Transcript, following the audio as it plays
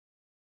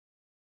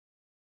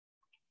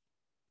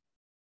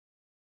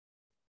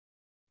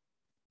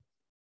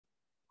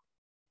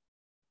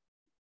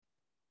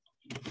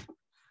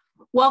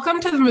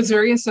Welcome to the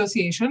Missouri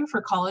Association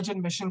for College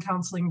Admission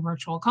Counseling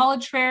Virtual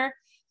College Fair.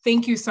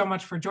 Thank you so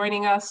much for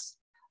joining us.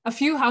 A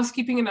few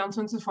housekeeping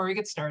announcements before we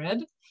get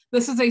started.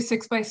 This is a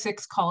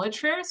 6x6 college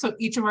fair, so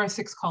each of our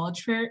six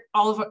colleges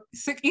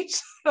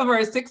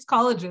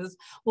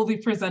will be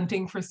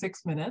presenting for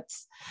 6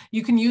 minutes.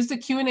 You can use the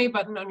Q&A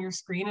button on your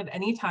screen at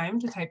any time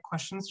to type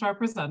questions to our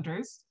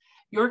presenters.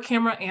 Your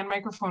camera and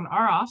microphone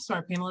are off, so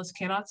our panelists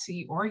cannot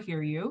see or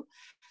hear you.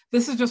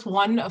 This is just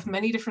one of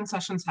many different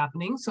sessions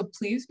happening, so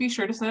please be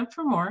sure to sign up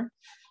for more.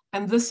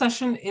 And this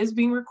session is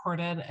being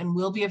recorded and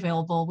will be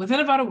available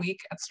within about a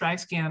week at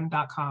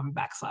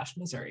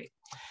strivescan.com/Missouri.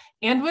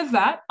 And with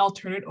that, I'll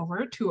turn it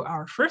over to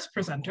our first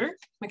presenter,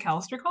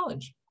 Macalester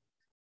College.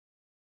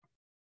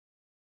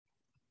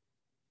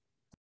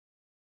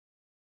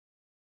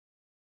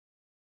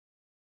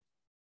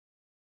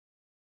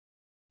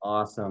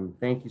 Awesome.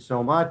 Thank you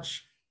so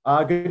much.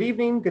 Good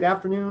evening, good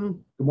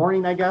afternoon, good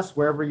morning, I guess,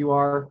 wherever you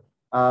are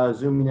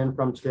zooming in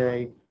from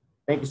today.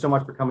 Thank you so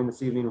much for coming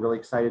this evening. Really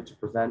excited to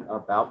present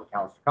about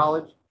Macalester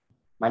College.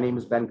 My name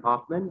is Ben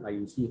Kaufman. I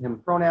use he, him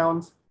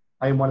pronouns.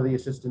 I am one of the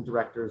assistant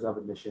directors of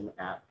admission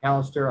at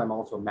Macalester. I'm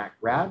also a MAC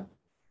grad,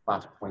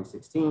 class of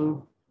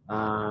 2016,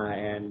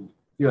 and a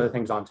few other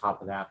things on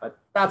top of that, but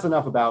that's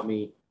enough about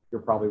me.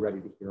 You're probably ready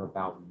to hear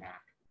about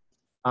MAC.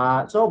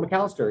 So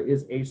Macalester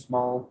is a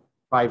small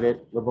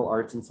private liberal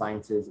arts and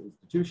sciences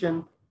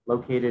institution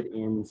located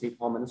in St.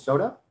 Paul,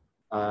 Minnesota.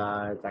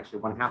 It's actually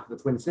one half of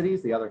the Twin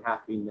Cities, the other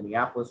half being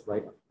Minneapolis,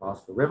 right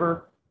across the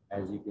river,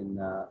 as you can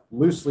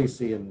loosely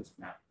see in this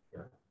map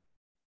here.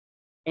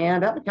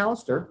 And at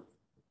Macalester,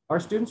 our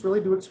students really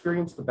do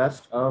experience the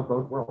best of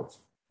both worlds.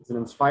 It's an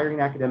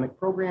inspiring academic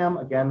program,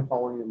 again,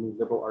 following the new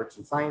liberal arts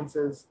and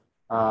sciences,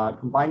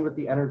 combined with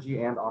the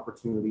energy and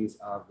opportunities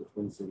of the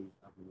Twin Cities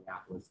of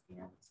Minneapolis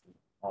and St.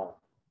 Paul.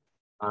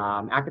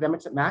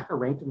 Academics at MAC are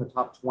ranked in the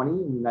top 20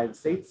 in the United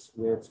States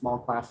with small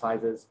class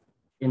sizes,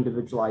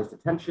 individualized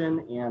attention,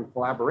 and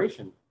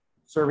collaboration,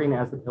 serving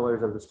as the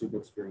pillars of the student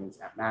experience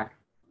at MAC.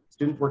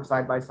 Students work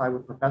side by side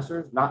with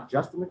professors, not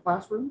just in the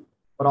classroom,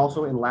 but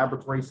also in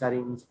laboratory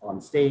settings,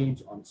 on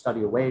stage, on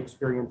study away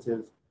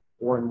experiences,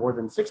 or in more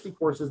than 60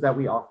 courses that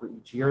we offer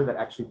each year that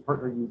actually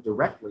partner you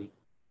directly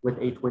with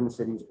a Twin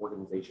Cities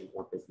organization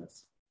or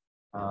business.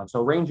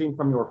 So ranging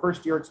from your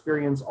first year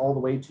experience all the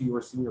way to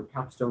your senior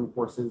capstone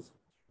courses,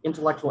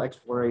 intellectual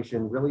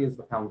exploration really is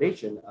the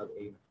foundation of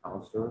a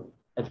Macalester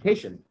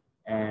education.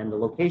 And the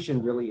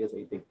location really is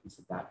a big piece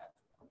of that.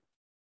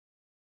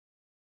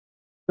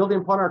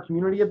 Building upon our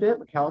community a bit,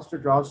 Macalester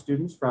draws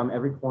students from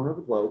every corner of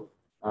the globe.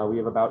 We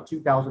have about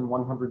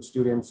 2,100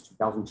 students,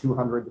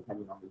 2,200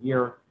 depending on the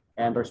year,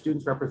 and our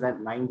students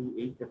represent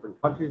 98 different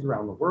countries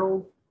around the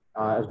world,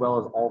 as well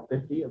as all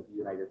 50 of the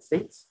United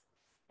States.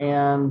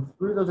 And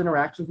through those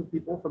interactions with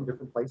people from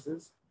different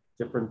places,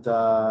 different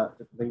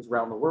things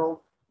around the world,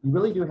 you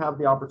really do have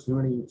the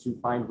opportunity to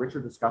find richer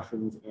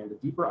discussions and a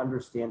deeper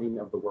understanding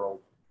of the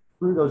world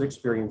through those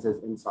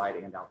experiences inside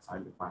and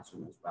outside the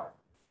classroom as well.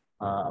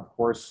 Of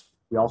course,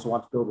 we also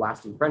want to build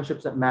lasting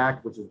friendships at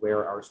MAC, which is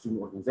where our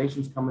student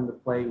organizations come into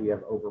play. We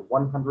have over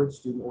 100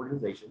 student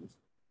organizations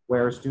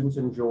where students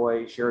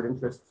enjoy shared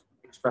interests,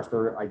 express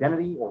their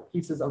identity or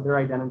pieces of their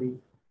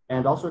identity,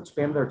 and also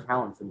expand their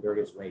talents in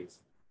various ways.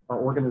 Our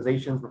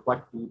organizations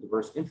reflect the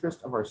diverse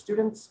interests of our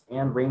students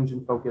and range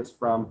in focus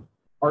from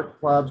art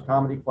clubs,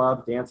 comedy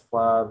clubs, dance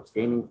clubs,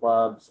 gaming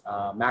clubs,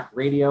 MAC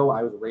radio.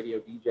 I was a radio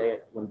DJ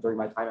during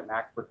my time at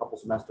MAC for a couple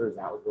semesters.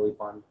 That was really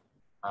fun.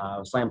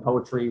 Slam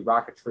poetry,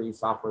 rocketry,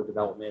 software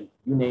development,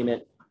 you name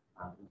it,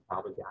 we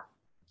probably got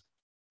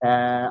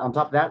it. On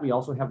top of that, we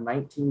also have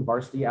 19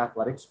 varsity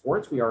athletic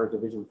sports. We are a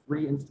Division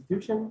III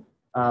institution.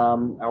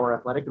 Our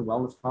athletic and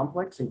wellness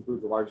complex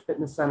includes a large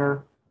fitness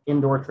center,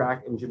 indoor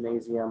track and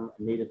gymnasium,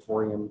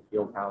 natatorium,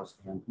 field house,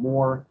 and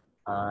more.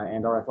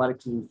 And our athletic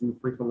teams do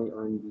frequently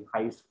earn the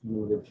highest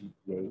cumulative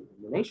GPA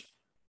in the nation.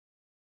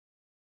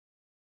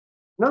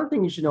 Another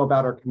thing you should know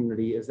about our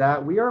community is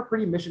that we are a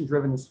pretty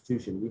mission-driven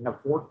institution. We have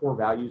 4 core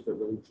values that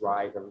really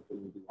drive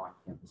everything we do on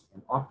campus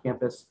and off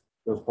campus.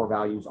 Those core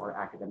values are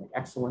academic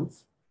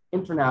excellence,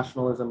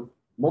 internationalism,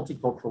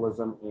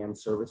 multiculturalism, and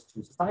service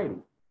to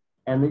society.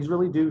 And these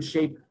really do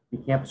shape the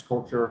campus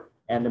culture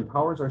and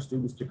empowers our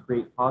students to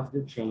create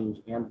positive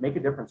change and make a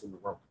difference in the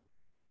world.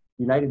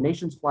 The United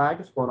Nations flag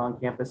has flown on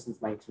campus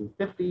since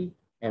 1950,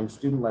 and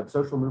student-led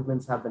social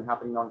movements have been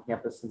happening on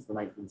campus since the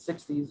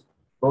 1960s.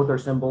 Both are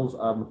symbols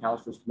of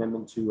Macalester's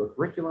commitment to a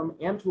curriculum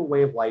and to a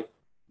way of life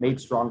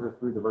made stronger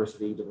through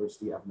diversity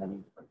of many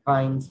different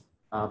kinds.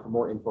 For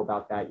more info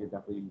about that, you're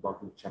definitely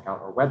welcome to check out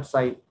our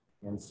website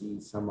and see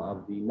some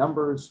of the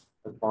numbers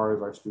as far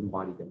as our student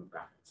body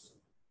demographics.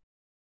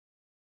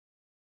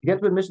 To get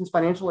to admissions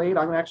financial aid,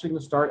 I'm actually going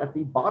to start at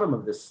the bottom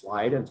of this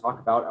slide and talk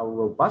about our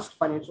robust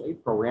financial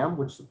aid program,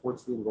 which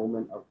supports the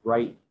enrollment of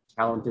bright,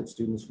 talented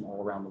students from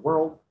all around the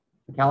world.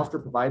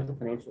 Macalester provides a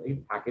financial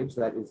aid package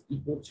that is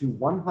equal to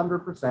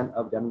 100%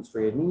 of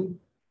demonstrated need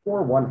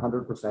for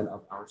 100%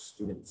 of our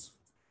students.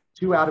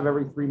 2 out of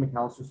every 3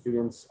 Macalester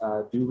students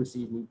do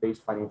receive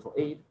need-based financial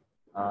aid,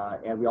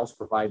 And we also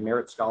provide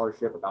merit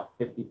scholarship. About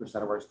 50%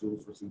 of our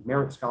students receive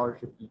merit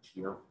scholarship each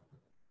year.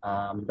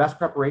 The best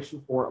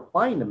preparation for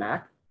applying to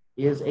MAC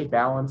is a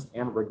balanced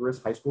and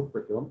rigorous high school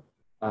curriculum.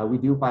 We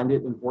do find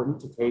it important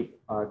to take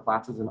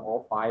classes in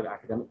all 5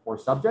 academic core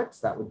subjects.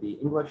 That would be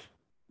English,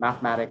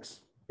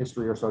 mathematics,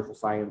 history or social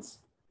science,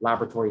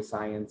 laboratory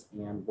science,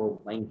 and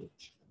world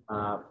language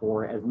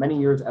for as many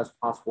years as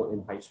possible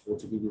in high school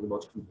to give you the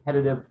most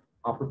competitive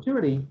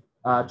opportunity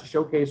to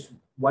showcase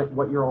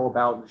what you're all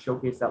about and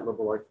showcase that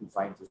liberal arts and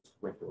sciences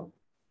curriculum.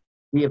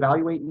 We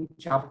evaluate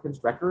each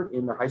applicant's record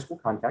in their high school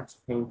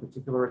context, paying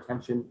particular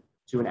attention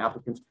to an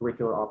applicant's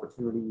curricular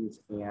opportunities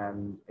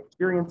and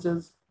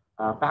experiences.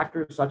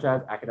 Factors such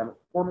as academic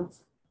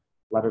performance,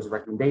 letters of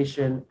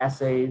recommendation,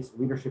 essays,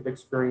 leadership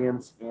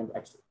experience, and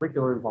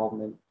extracurricular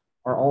involvement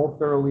are all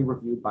thoroughly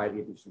reviewed by the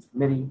admissions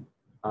committee.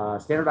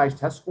 Standardized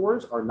test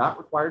scores are not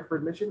required for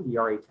admission. We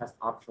are a test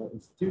optional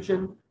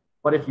institution,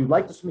 but if you'd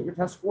like to submit your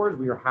test scores,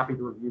 we are happy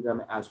to review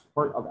them as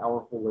part of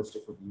our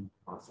holistic review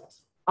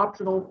process.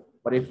 Optional,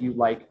 but if you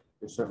like,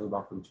 you're certainly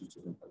welcome to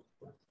submit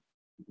those.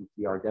 You can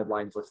see our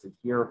deadlines listed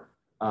here.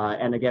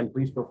 And again,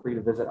 please feel free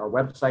to visit our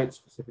website,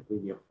 specifically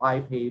the apply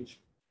page,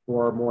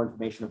 for more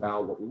information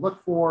about what we look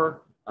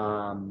for.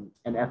 And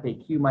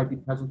FAQ might be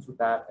present with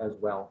that as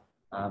well.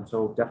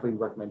 So definitely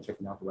recommend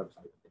checking out the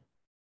website.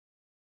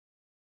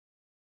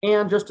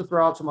 And just to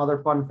throw out some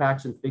other fun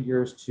facts and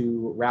figures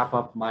to wrap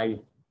up my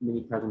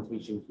mini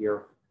presentation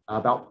here,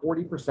 about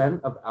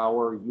 40% of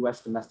our US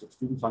domestic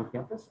students on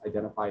campus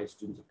identify as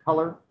students of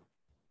color.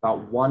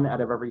 About 1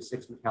 out of every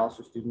 6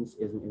 Macalester students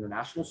is an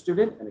international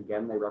student. And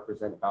again, they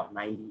represent about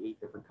 98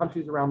 different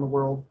countries around the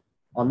world.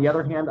 On the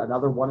other hand,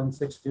 another 1 in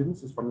 6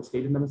 students is from the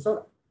state of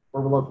Minnesota,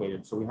 where we're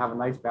located. So we have a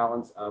nice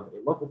balance of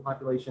a local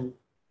population,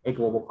 a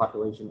global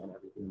population, and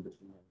everything in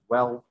between as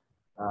well.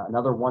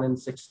 Another 1 in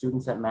 6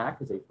 students at MAC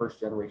is a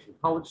first-generation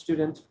college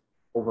student.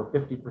 Over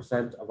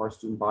 50% of our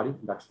student body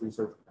conducts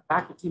research with a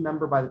faculty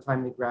member by the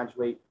time they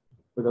graduate.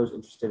 For those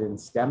interested in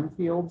STEM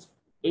fields,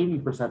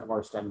 80% of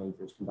our STEM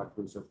majors conduct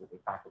research with a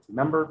faculty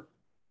member.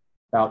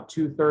 About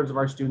 2/3 of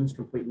our students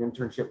complete an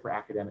internship for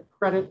academic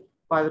credit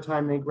by the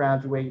time they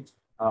graduate.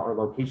 Our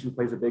location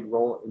plays a big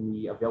role in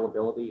the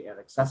availability and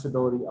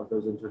accessibility of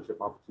those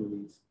internship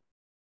opportunities.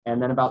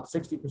 And then about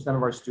 60%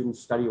 of our students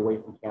study away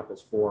from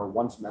campus for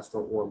 1 semester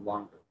or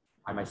longer.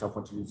 I myself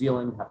went to New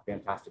Zealand, had a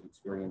fantastic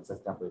experience. That's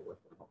definitely worth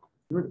the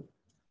opportunity.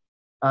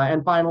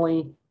 And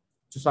finally,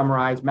 to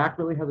summarize, MAC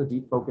really has a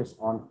deep focus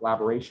on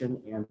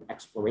collaboration and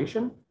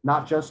exploration,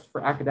 not just for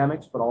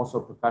academics, but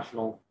also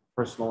professional,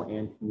 personal,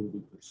 and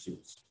community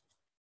pursuits.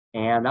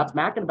 And that's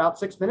MAC in about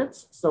 6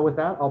 minutes. So with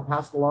that, I'll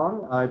pass it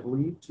along, I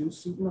believe, to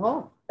Seton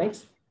Hall.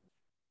 Thanks.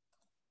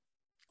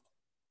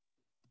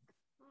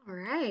 All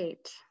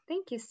right.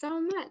 Thank you so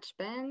much,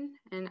 Ben.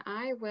 And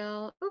I'm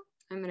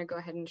going to go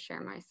ahead and share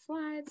my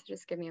slides.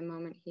 Just give me a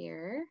moment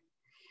here.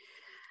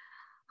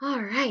 All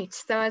right,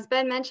 so as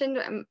Ben mentioned,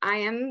 I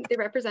am the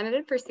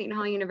representative for Seton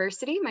Hall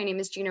University. My name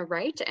is Gina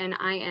Wright, and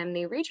I am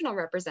the regional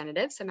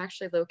representative. So I'm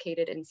actually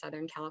located in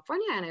Southern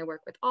California, and I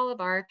work with all of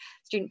our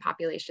student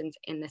populations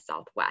in the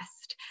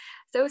Southwest.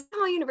 So Seton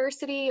Hall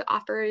University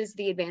offers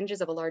the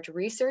advantages of a large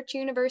research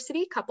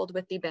university coupled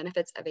with the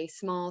benefits of a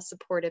small,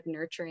 supportive,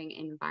 nurturing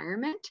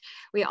environment.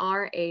 We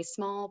are a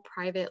small,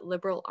 private,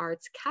 liberal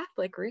arts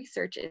Catholic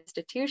research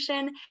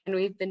institution, and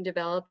we've been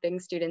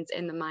developing students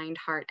in the mind,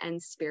 heart, and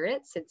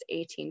spirit since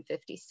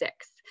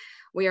 1856.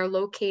 We are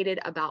located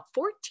about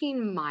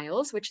 14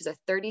 miles, which is a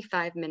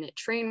 35-minute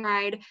train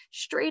ride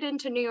straight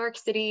into New York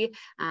City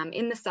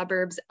in the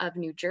suburbs of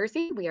New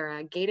Jersey. We are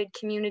a gated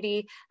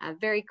community, a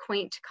very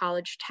quaint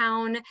college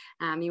town.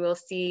 You will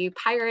see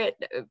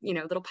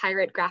little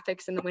pirate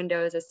graphics in the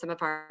windows as some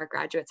of our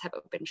graduates have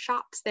opened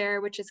shops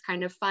there, which is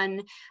kind of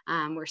fun.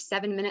 We're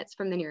 7 minutes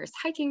from the nearest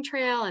hiking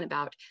trail and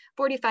about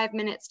 45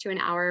 minutes to an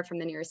hour from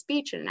the nearest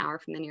beach and an hour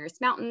from the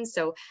nearest mountains.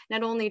 So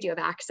not only do you have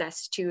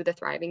access to the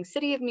thriving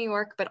city of New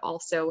York, but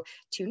also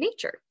to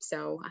nature.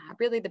 So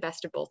really the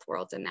best of both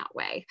worlds in that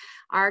way.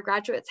 Our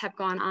graduates have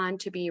gone on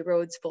to be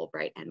Rhodes,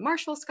 Fulbright, and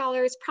Marshall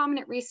scholars,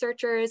 prominent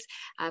researchers.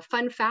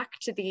 Fun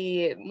fact,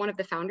 one of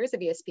the founders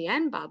of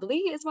ESPN, Bob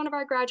Lee, is one of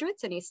our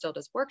graduates, and he still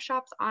does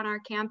workshops on our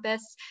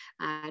campus.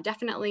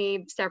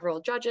 Definitely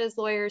several judges,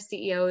 lawyers,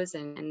 CEOs,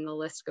 and the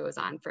list goes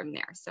on from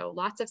there. So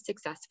lots of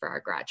success for our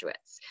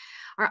graduates.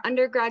 Our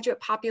undergraduate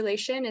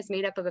population is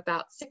made up of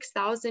about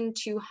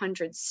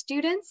 6,200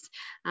 students.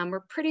 We're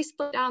pretty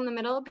split down the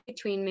middle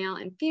between male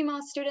and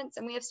female students,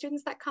 and we have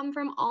students that come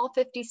from all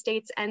 50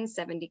 states and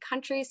 70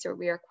 countries, so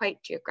we are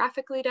quite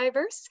geographically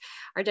diverse.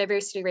 Our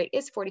diversity rate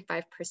is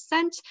 45%,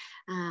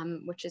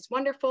 which is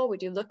wonderful. We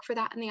do look for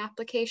that in the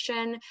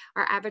application.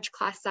 Our average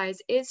class size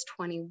is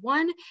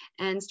 21,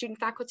 and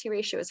student-faculty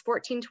ratio is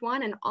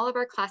 14:1, and all of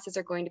our classes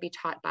are going to be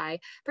taught by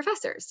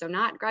professors, so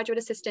not graduate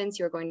assistants.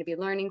 You're going to be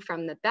learning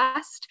from the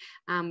best,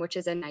 which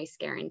is a nice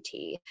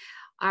guarantee.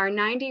 Our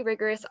 90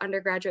 rigorous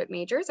undergraduate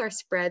majors are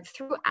spread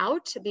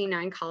throughout the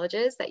 9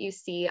 colleges that you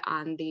see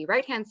on the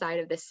right-hand side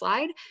of this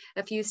slide.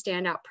 A few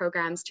standout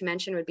programs to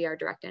mention would be our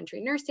direct entry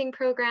nursing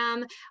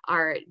program.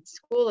 Our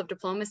School of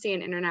Diplomacy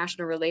and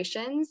International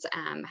Relations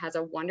has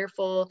a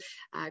wonderful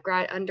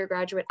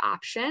undergraduate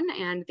option,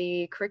 and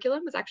the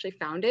curriculum was actually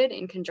founded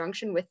in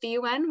conjunction with the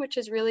UN, which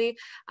is really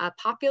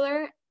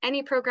popular.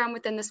 Any program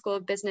within the School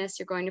of Business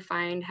you're going to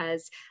find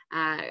has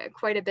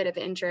quite a bit of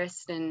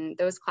interest, and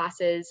those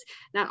classes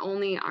not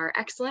only are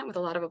excellent with a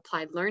lot of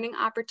applied learning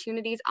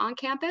opportunities on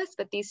campus,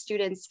 but these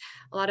students,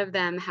 a lot of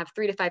them have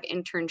 3 to 5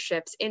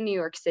 internships in New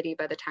York City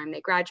by the time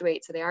they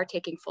graduate, so they are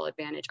taking full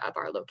advantage of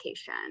our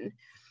location.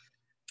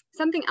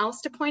 Something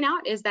else to point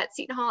out is that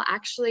Seton Hall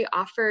actually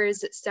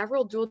offers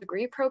several dual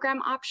degree program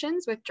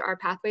options, which are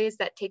pathways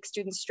that take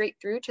students straight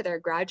through to their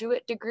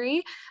graduate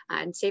degree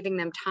and saving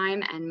them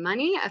time and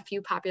money. A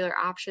few popular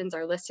options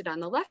are listed on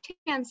the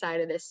left-hand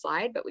side of this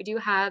slide, but we do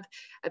have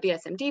a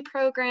BSMD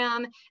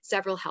program,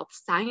 several health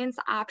science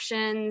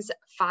options,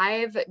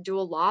 5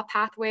 dual law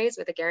pathways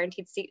with a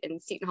guaranteed seat in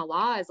Seton Hall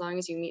Law as long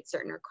as you meet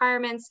certain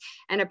requirements,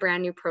 and a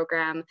brand new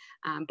program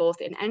both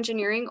in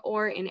engineering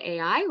or in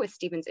AI with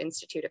Stevens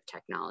Institute of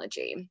Technology.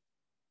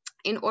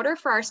 In order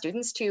for our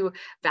students to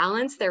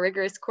balance their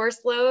rigorous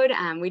course load,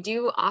 we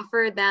do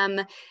offer them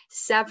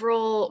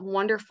several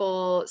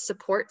wonderful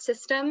support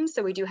systems.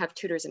 So we do have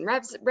tutors and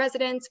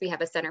residents. We have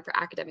a Center for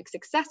Academic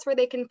Success where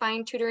they can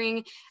find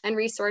tutoring and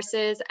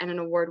resources, and an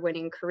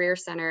award-winning career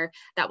center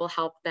that will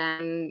help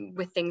them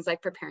with things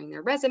like preparing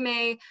their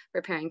resume,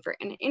 preparing for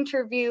an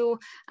interview,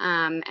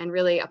 and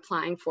really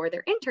applying for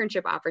their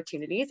internship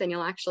opportunities. And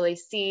you'll actually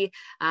see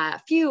a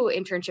few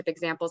internship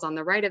examples on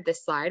the right of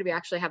this slide. We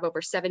actually have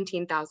over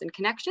 17,000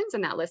 connections,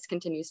 and that list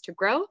continues to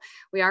grow.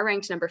 We are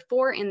ranked number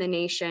 4 in the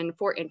nation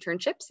for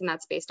internships, and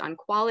that's based on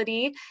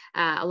quality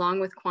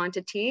along with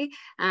quantity.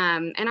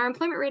 And our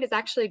employment rate has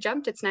actually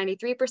jumped. It's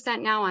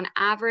 93% now on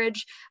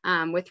average,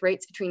 with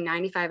rates between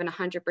 95 and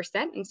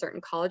 100% in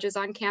certain colleges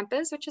on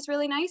campus, which is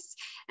really nice.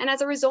 And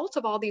as a result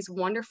of all these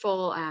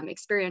wonderful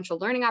experiential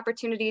learning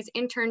opportunities,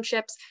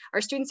 internships, our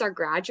students are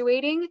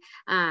graduating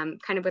kind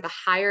of with a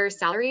higher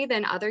salary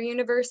than other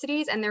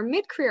universities, and their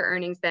mid-career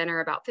earnings then are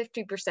about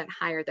 50%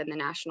 higher than the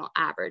national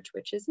average,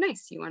 which is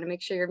nice. You want to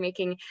make sure you're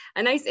making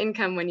a nice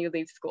income when you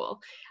leave school.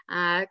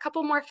 A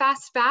couple more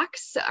fast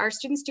facts. Our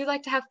students do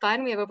like to have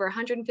fun. We have over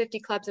 150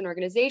 clubs and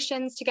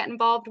organizations to get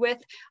involved with.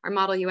 Our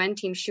Model UN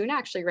team, Shuna,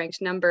 actually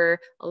ranked number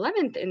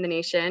 11th in the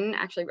nation,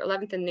 actually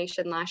 11th in the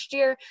nation last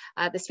year.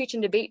 The speech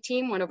and debate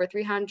team won over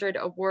 300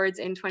 awards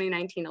in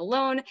 2019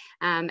 alone.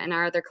 And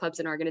our other clubs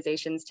and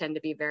organizations tend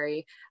to be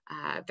very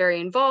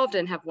involved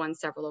and have won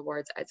several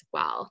awards as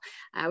well.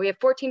 We have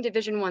 14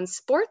 Division I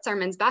sports. Our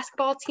men's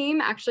basketball team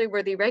actually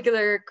were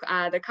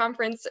the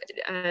conference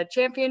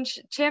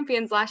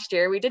champions last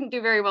year. We didn't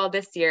do very well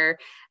this year,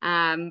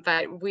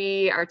 but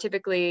we are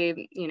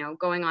typically,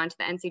 going on to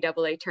the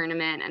NCAA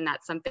tournament, and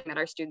that's something that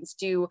our students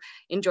do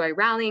enjoy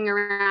rallying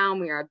around.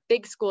 We are a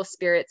big school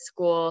spirit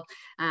school,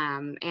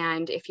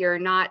 and if you're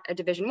not a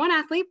Division I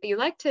athlete, but you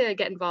like to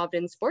get involved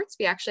in sports,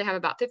 we actually have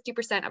about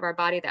 50% of our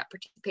body that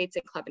participates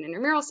in club and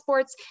intramural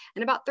sports,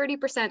 and about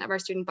 30% of our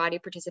student body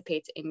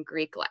participates in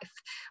Greek life.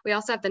 We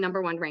also have the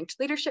number 1 ranked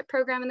leadership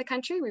program in the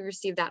country. We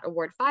received that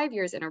award 5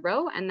 years in a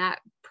row, and that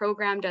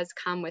program does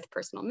come with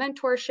personal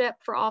mentorship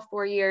for all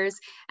 4 years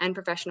and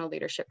professional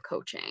leadership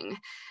coaching.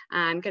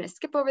 I'm going to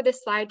skip over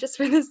this slide just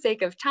for the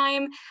sake of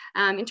time.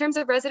 In terms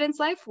of residence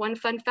life, one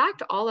fun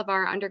fact, all of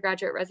our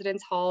undergraduate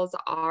residence halls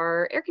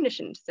are air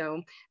conditioned.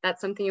 So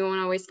that's something you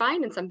won't always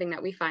find, and something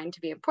that we find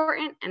to be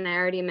important. And I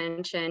already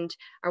mentioned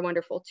our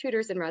wonderful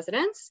tutors and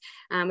residents.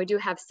 We do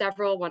have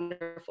several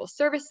wonderful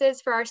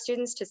services for our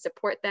students to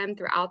support them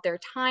throughout their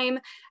time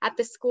at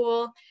the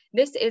school.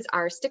 This is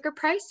our sticker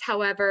price.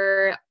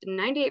 However,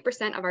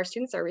 98% of our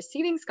students are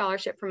receiving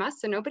scholarship from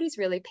us, so nobody's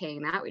really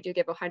paying that. We do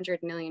give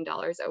 $100 million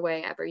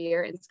away every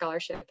year in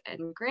scholarship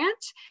and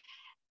grant.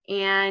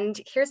 And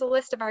here's a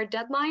list of our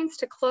deadlines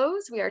to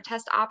close. We are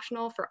test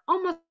optional for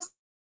almost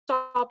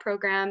all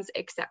programs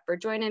except for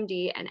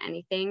JoinMD and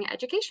anything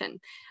education.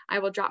 I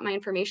will drop my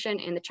information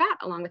in the chat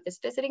along with this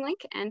visiting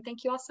link, and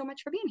thank you all so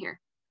much for being here.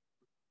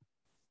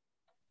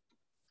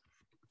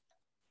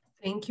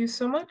 Thank you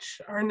so much.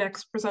 Our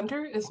next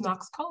presenter is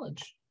Knox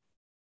College.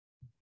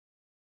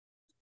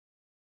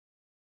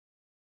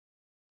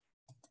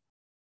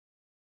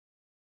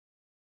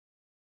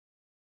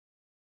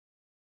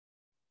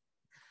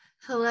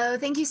 Hello,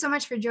 thank you so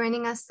much for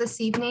joining us this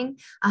evening.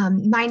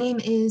 My name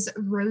is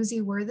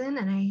Rosie Worthen,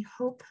 and I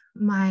hope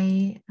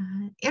my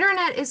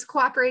internet is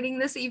cooperating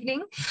this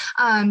evening.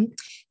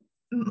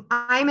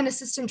 I'm an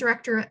assistant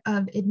director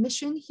of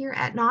admission here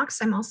at Knox.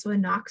 I'm also a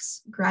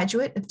Knox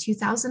graduate of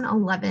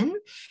 2011.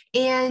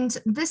 And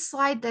this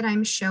slide that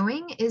I'm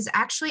showing is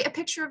actually a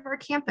picture of our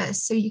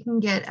campus. So you can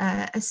get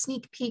a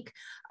sneak peek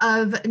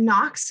of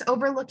Knox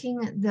overlooking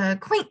the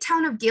quaint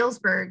town of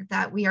Galesburg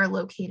that we are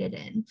located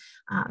in.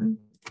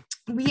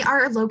 We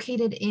are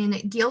located in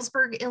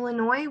Galesburg,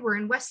 Illinois. We're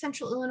in West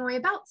Central Illinois,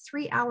 about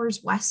 3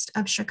 hours west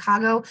of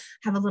Chicago.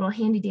 Have a little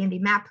handy dandy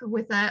map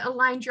with a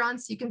line drawn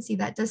so you can see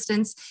that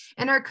distance.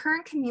 And our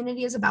current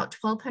community is about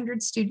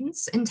 1,200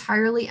 students,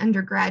 entirely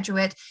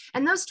undergraduate.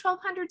 And those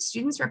 1,200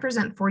 students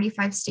represent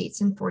 45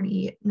 states and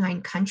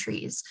 49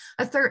 countries.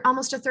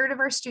 Almost a third of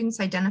our students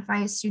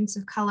identify as students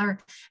of color.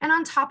 And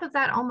on top of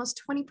that,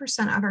 almost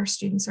 20% of our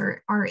students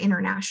are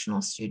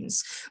international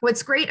students.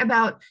 What's great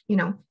about,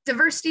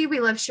 diversity, we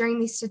love sharing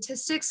these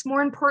statistics.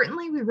 More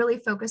importantly, we really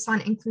focus on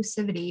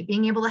inclusivity,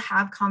 being able to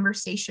have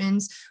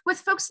conversations with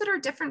folks that are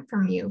different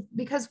from you,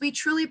 because we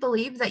truly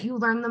believe that you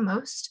learn the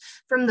most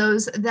from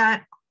those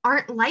that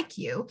aren't like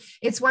you.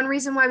 It's one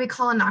reason why we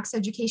call a Knox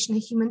education a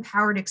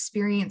human-powered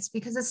experience,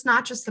 because it's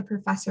not just the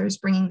professors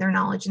bringing their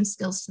knowledge and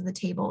skills to the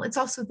table. It's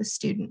also the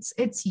students.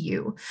 It's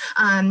you.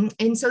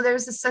 And so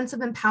there's a sense of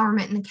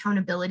empowerment and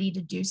accountability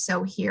to do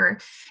so here.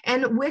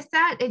 And with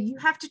that, you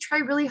have to try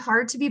really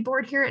hard to be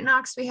bored here at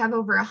Knox. We have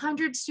over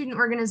 100 student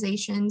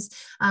organizations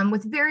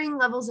with varying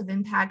levels of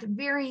impact,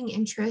 varying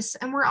interests,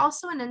 and we're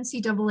also an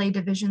NCAA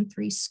Division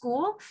III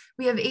school.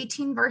 We have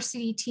 18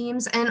 varsity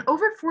teams, and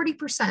over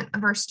 40%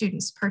 of our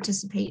students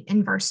participate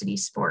in varsity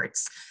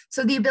sports.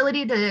 So the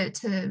ability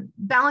to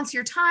balance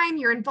your time,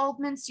 your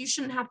involvements, you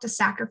shouldn't have to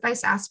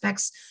sacrifice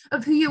aspects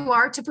of who you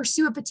are to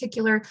pursue a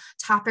particular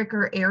topic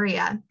or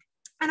area.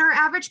 And our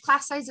average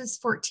class size is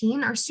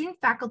 14. Our student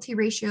faculty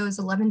ratio is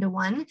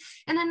 11-1.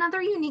 And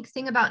another unique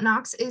thing about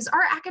Knox is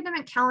our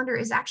academic calendar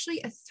is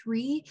actually a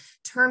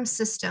 3-term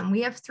system.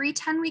 We have 3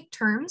 10-week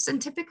terms,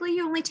 and typically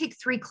you only take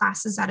 3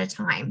 classes at a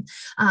time.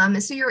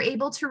 So you're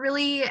able to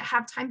really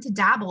have time to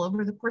dabble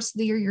over the course of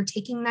the year. You're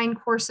taking 9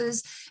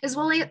 courses, as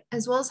well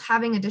as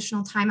having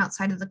additional time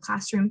outside of the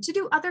classroom to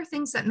do other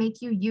things that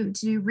make you,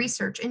 to do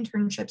research,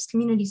 internships,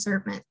 community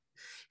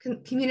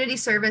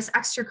service,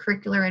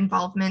 extracurricular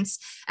involvements.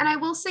 And I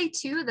will say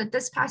too, that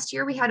this past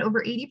year, we had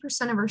over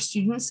 80% of our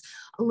students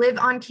live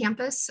on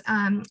campus.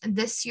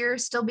 This year,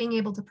 still being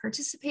able to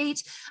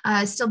participate,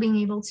 still being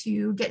able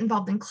to get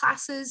involved in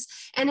classes.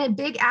 And a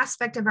big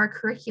aspect of our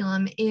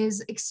curriculum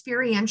is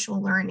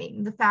experiential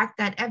learning. The fact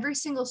that every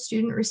single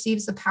student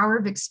receives the Power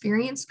of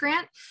Experience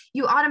grant,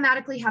 you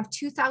automatically have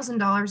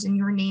 $2,000 in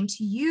your name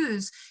to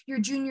use your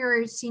junior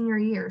or senior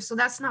year. So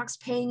that's Knox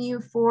paying you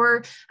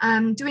for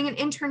doing an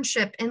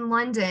internship in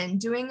London,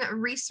 doing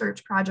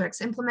research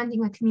projects,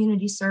 implementing a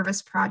community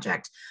service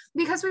project,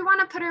 because we want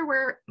to put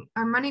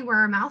our money where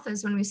our mouth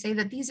is when we say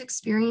that these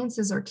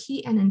experiences are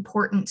key and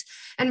important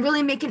and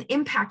really make an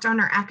impact on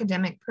our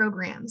academic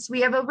programs. We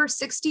have over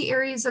 60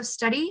 areas of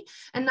study,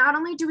 and not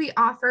only do we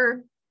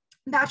offer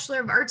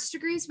Bachelor of Arts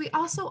degrees, we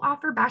also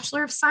offer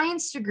Bachelor of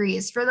Science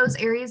degrees for those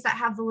areas that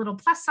have the little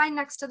plus sign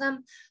next to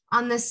them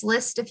on this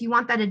list if you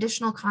want that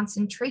additional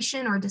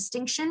concentration or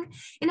distinction.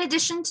 In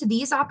addition to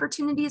these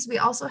opportunities, we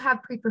also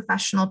have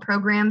pre-professional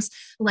programs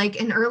like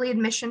an early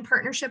admission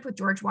partnership with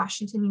George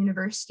Washington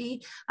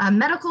University,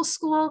 medical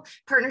school,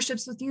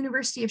 partnerships with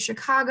University of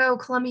Chicago,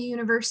 Columbia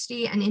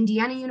University, and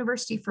Indiana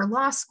University for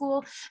law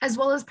school, as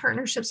well as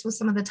partnerships with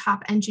some of the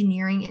top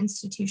engineering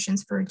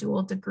institutions for a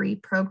dual degree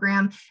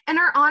program, and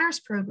our honors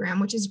program,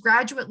 which is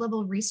graduate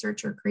level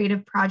research or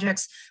creative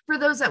projects for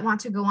those that want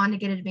to go on to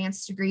get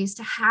advanced degrees,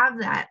 to have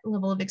that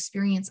level of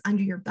experience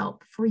under your belt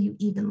before you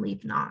even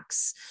leave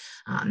Knox.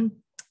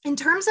 In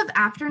terms of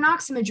after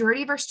Knox, the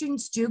majority of our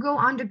students do go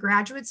on to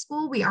graduate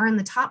school. We are in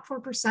the top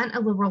 4%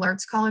 of liberal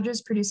arts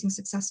colleges producing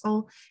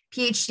successful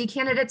PhD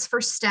candidates.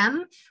 For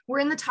STEM, we're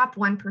in the top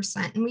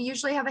 1%, and we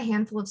usually have a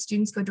handful of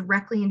students go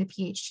directly into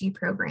PhD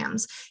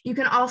programs. You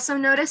can also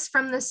notice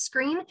from this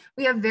screen,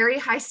 we have very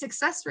high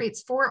success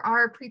rates for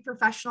our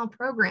pre-professional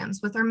programs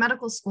with our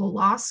medical school,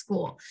 law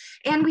school,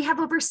 and we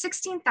have over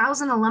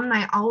 16,000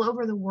 alumni all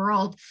over the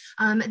world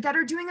that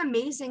are doing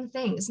amazing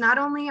things. Not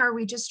only are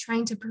we just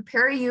trying to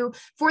prepare you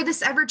for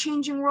this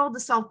ever-changing world, to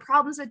solve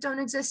problems that don't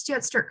exist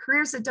yet, start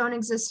careers that don't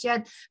exist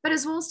yet, but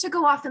as well as to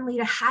go off and lead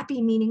a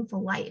happy,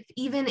 meaningful life,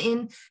 even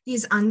in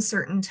these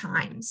uncertain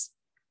times.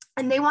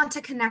 And they want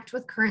to connect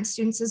with current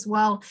students as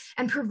well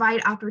and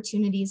provide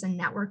opportunities and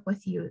network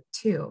with you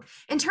too.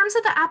 In terms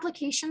of the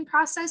application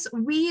process,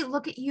 we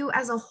look at you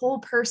as a whole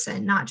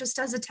person, not just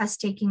as a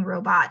test-taking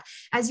robot.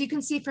 As you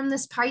can see from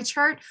this pie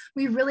chart,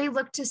 we really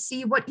look to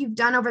see what you've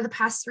done over the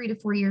past 3 to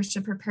 4 years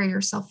to prepare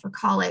yourself for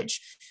college.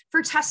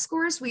 For test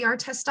scores, we are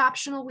test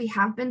optional. We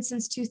have been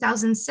since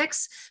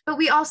 2006, but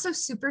we also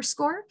super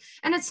score,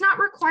 and it's not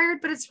required,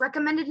 but it's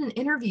recommended an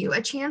interview,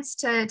 a chance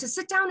to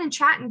sit down and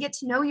chat and get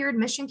to know your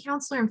admission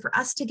counselor, and for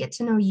us to get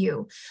to know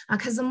you,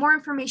 because the more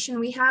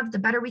information we have, the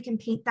better we can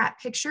paint that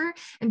picture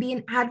and be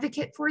an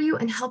advocate for you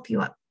and help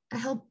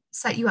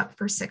set you up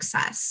for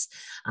success.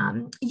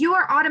 You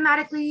are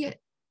automatically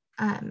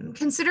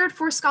considered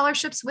for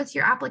scholarships with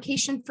your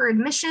application for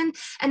admission.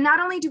 And not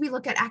only do we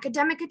look at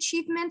academic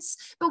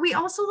achievements, but we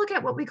also look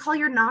at what we call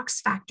your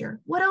Knox factor.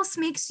 What else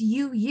makes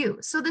you you?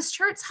 So this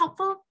chart's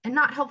helpful and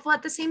not helpful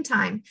at the same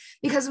time,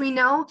 because we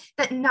know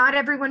that not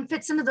everyone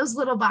fits into those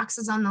little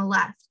boxes on the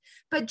left.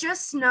 but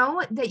just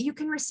know that you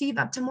can receive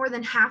up to more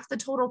than half the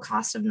total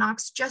cost of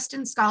Knox just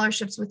in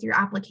scholarships with your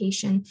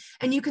application.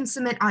 And you can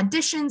submit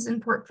auditions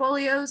and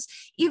portfolios,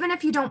 even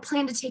if you don't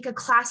plan to take a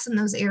class in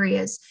those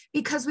areas,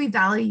 because we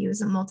value you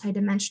as a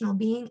multidimensional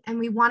being, and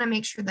we want to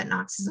make sure that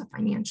Knox is a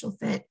financial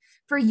fit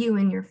for you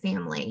and your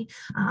family.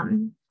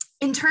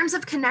 In terms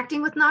of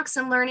connecting with Knox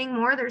and learning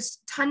more, there's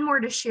a ton more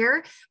to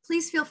share.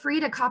 Please feel free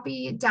to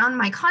copy down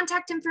my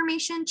contact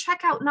information.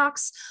 Check out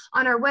Knox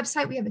on our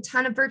website. We have a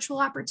ton of virtual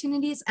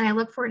opportunities, and I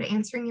look forward to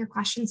answering your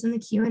questions in the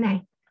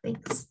Q&A.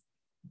 Thanks.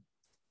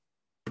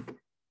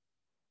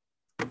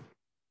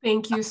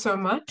 Thank you so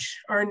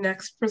much. Our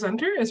next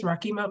presenter is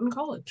Rocky Mountain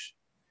College.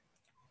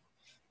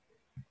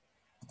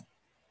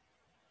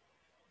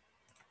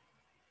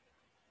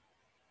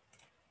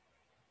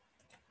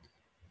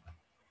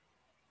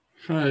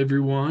 Hi,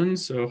 everyone.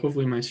 So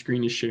hopefully my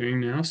screen is sharing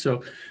now.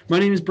 So my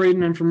name is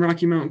Braden. I'm from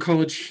Rocky Mountain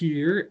College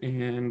here,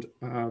 and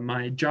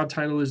my job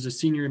title is a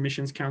senior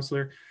admissions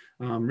counselor.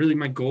 Really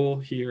my goal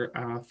here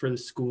for the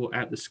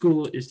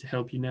school is to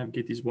help you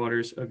navigate these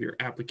waters of your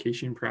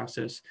application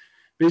process,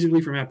 basically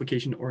from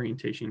application to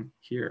orientation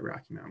here at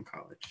Rocky Mountain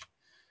College.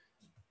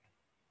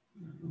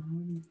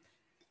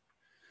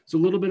 So a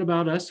little bit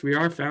about us. We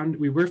were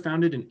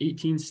founded in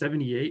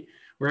 1878.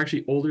 We're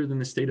actually older than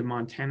the state of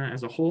Montana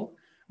as a whole.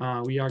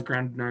 We are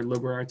grounded in our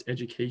liberal arts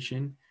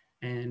education,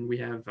 and we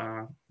have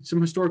some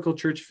historical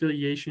church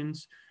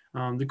affiliations.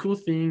 The cool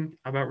thing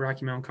about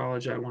Rocky Mountain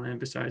College I want to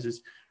emphasize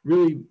is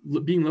really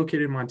being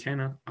located in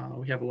Montana.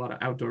 We have a lot of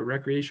outdoor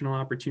recreational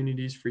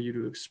opportunities for you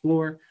to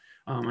explore.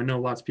 I know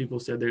lots of people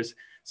said there's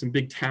some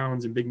big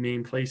towns and big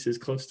name places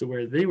close to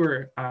where they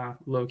were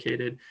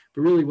located,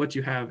 but really what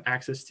you have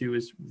access to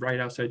is right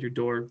outside your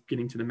door,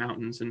 getting to the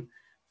mountains and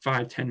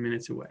 5-10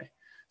 minutes away.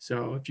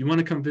 So if you want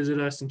to come visit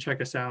us and check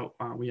us out,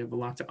 we have a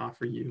lot to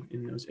offer you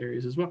in those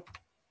areas as well.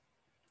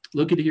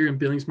 Located here in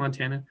Billings,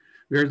 Montana,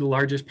 we are the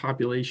largest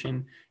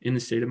population in the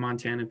state of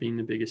Montana, being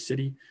the biggest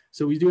city.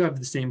 So we do have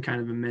the same kind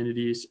of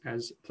amenities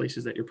as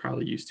places that you're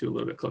probably used to a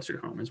little bit closer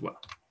to home as well.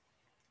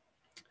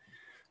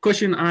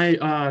 Question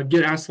I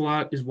get asked a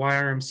lot is why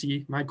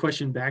RMC? My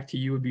question back to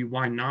you would be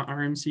why not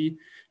RMC?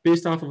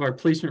 Based off of our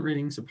placement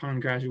ratings upon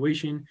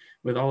graduation,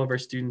 with all of our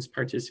students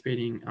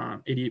participating,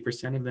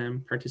 88% of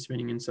them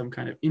participating in some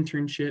kind of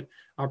internship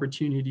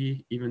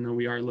opportunity, even though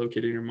we are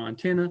located in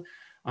Montana,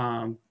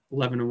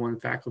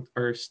 11-to-1 faculty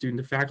or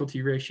student to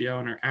faculty ratio,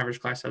 and our average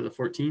class size of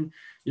 14,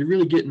 you're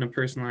really getting a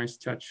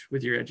personalized touch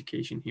with your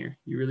education here.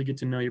 You really get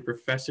to know your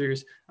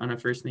professors on a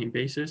first name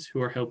basis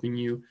who are helping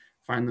you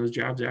find those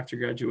jobs after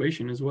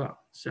graduation as well.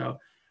 So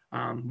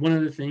one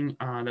other thing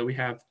that we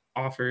have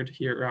offered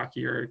here at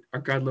Rocky are our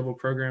grad level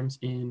programs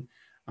in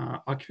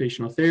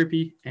occupational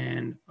therapy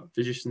and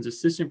physician's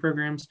assistant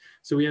programs.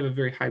 So we have a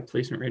very high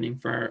placement rating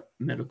for our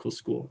medical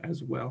school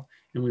as well.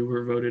 And we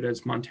were voted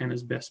as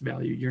Montana's best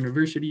value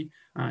university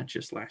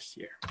just last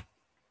year.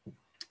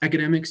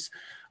 Academics,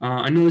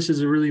 I know this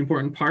is a really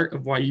important part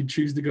of why you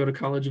choose to go to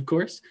college, of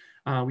course.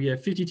 We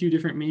have 52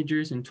 different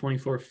majors in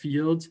 24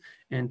 fields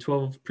and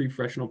 12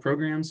 pre-professional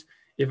programs.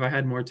 If I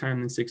had more time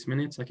than 6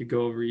 minutes, I could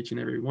go over each and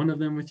every one of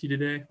them with you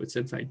today, but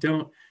since I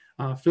don't,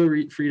 feel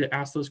free to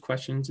ask those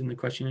questions in the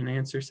question and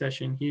answer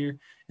session here,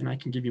 and I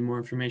can give you more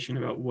information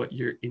about what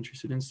you're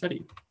interested in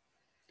studying.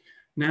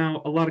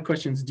 Now, a lot of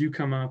questions do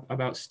come up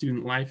about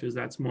student life, as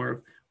that's more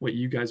of what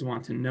you guys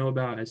want to know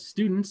about as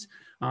students.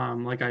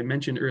 Like I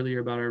mentioned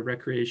earlier about our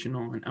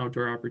recreational and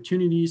outdoor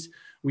opportunities,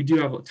 we do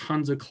have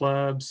tons of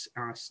clubs,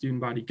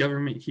 student body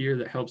government here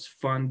that helps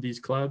fund these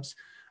clubs.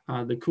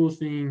 The cool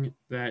thing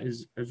that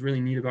is really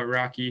neat about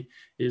Rocky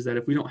is that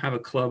if we don't have a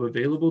club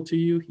available to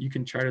you, you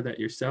can charter that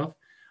yourself.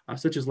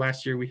 Such as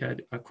last year, we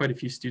had quite a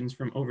few students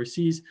from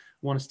overseas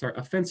want to start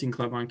a fencing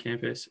club on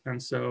campus.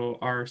 And so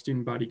our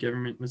student body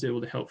government was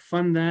able to help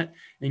fund that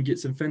and get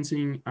some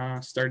fencing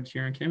started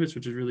here on campus,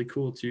 which is really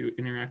cool to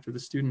interact with the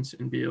students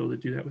and be able to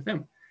do that with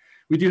them.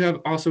 We do have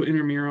also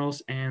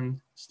intramurals and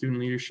student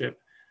leadership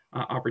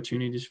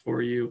opportunities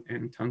for you,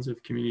 and tons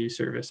of community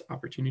service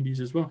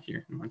opportunities as well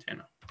here in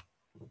Montana.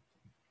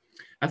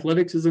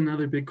 Athletics is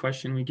another big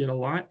question we get a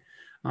lot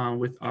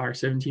with our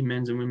 17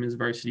 men's and women's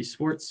varsity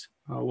sports.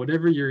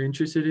 Whatever you're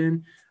interested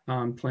in,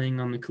 playing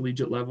on the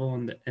collegiate level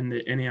and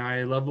the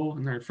NAIA level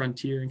and our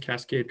Frontier and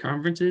Cascade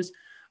conferences,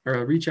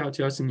 or reach out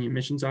to us in the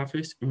admissions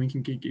office and we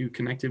can get you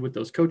connected with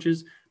those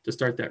coaches to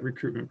start that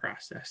recruitment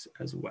process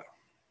as well.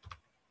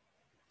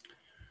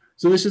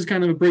 So this is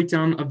kind of a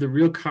breakdown of the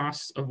real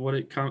costs of what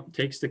it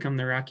takes to come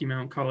to Rocky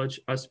Mountain College,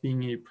 us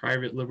being a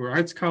private liberal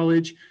arts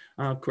college.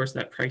 Of course,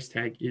 that price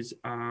tag is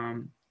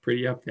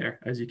pretty up there,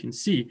 as you can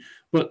see.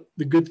 But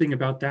the good thing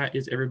about that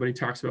is everybody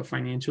talks about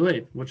financial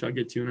aid, which I'll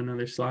get to in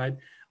another slide.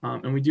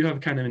 And we do have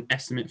kind of an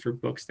estimate for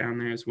books down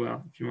there as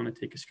well, if you want to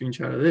take a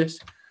screenshot of this.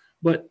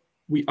 But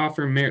we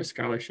offer merit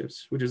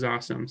scholarships, which is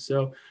awesome.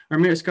 So our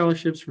merit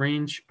scholarships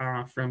range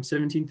from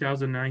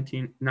 $17,000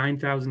 to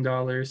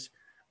 $9,000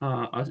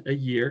 a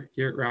year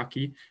here at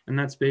Rocky, and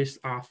that's based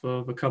off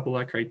of a couple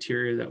of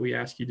criteria that we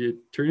ask you to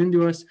turn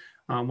into us.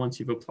 once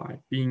you've applied,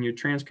 being your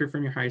transcript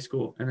from your high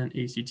school and then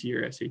ACT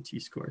or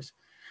SAT scores.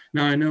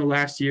 Now, I know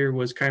last year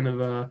was kind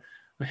of a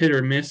hit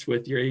or miss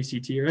with your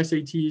ACT or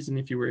SATs and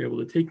if you were able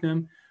to take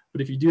them.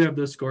 But if you do have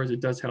those scores,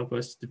 it does help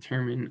us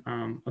determine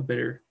a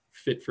better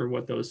fit for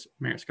what those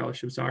merit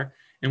scholarships are.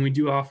 And we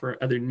do offer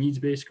other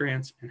needs-based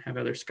grants and have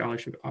other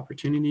scholarship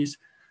opportunities.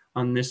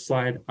 On this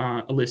slide,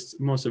 lists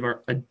most of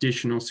our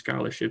additional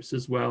scholarships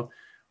as well,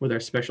 with our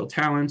special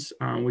talents,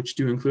 which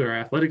do include our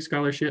athletic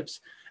scholarships,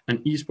 an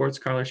esports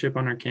scholarship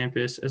on our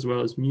campus, as well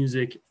as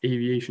music,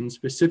 aviation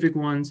specific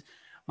ones.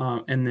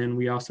 And then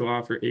we also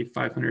offer a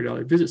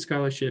 $500 visit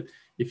scholarship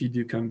if you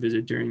do come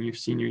visit during your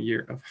senior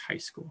year of high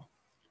school.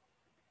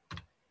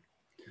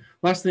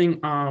 Last thing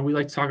we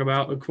like to talk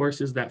about, of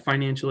course, is that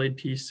financial aid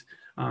piece,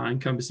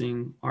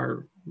 encompassing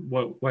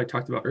what I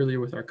talked about earlier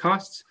with our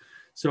costs.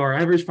 So our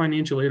average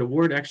financial aid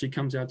award actually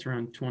comes out to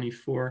around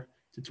 $24,000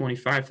 to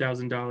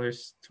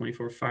 $25,000,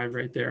 $24,500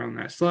 right there on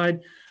that slide.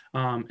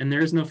 And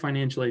there is no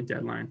financial aid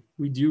deadline.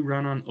 We do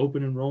run on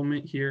open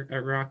enrollment here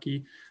at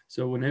Rocky.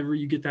 So whenever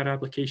you get that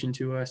application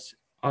to us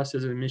as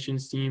an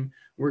admissions team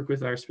work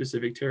with our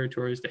specific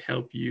territories to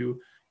help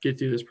you get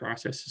through this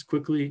process as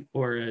quickly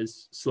or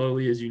as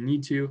slowly as you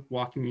need to,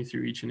 walking you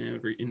through each and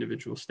every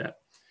individual step.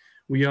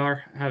 We all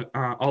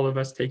of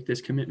us take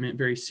this commitment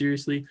very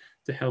seriously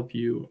to help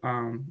you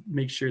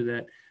make sure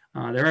that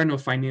there are no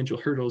financial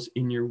hurdles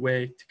in your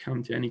way to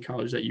come to any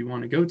college that you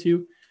want to go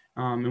to.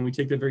 And we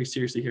take that very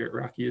seriously here at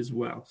Rocky as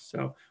well.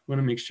 So we want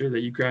to make sure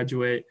that you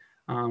graduate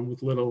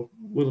with little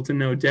to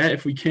no debt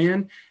if we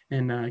can,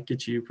 and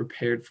get you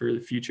prepared for the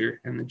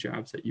future and the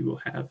jobs that you will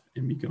have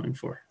and be going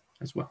for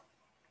as well.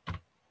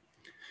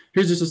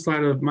 Here's just a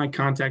slide of my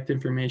contact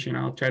information.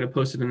 I'll try to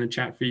post it in the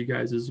chat for you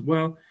guys as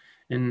well.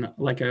 And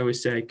like I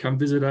always say, come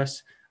visit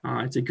us.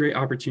 It's a great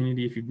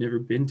opportunity if you've never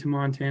been to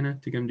Montana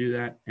to come do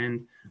that.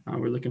 And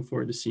we're looking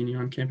forward to seeing you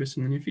on campus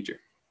in the near future.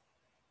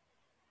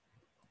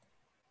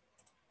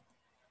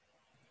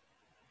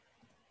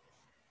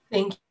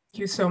 Thank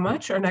you so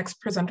much. Our next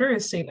presenter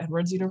is St.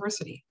 Edward's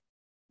University.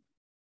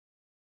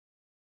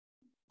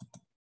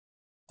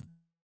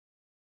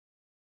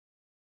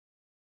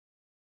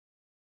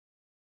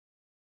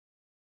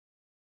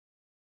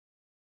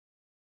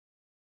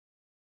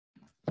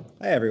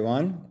 Hi,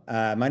 everyone.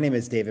 My name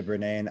is David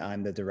Bernay, and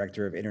I'm the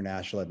Director of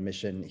International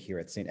Admission here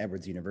at St.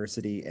 Edward's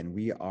University, and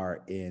we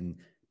are in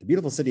the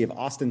beautiful city of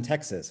Austin,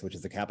 Texas, which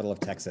is the capital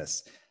of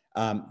Texas.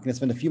 I'm going to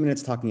spend a few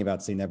minutes talking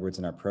about St. Edward's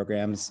and our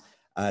programs.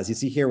 As you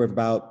see here, we have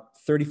about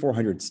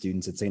 3,400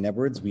 students at St.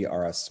 Edward's. We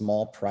are a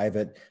small,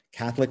 private,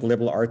 Catholic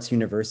liberal arts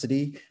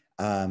university.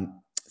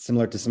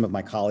 Similar to some of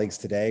my colleagues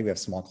today, we have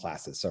small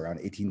classes, so around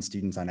 18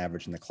 students on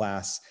average in the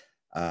class.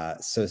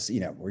 So,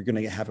 we're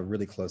going to have a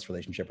really close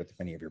relationship with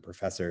many of your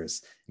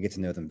professors and get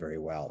to know them very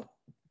well.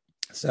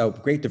 So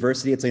great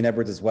diversity at St.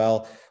 Edward's as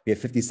well. We have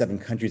 57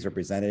 countries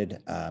represented.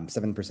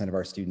 7% of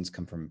our students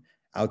come from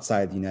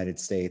outside the United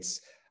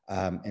States.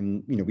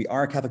 And, we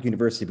are a Catholic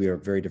university. We are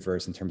very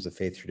diverse in terms of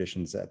faith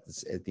traditions at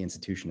the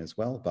institution as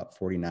well, about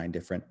 49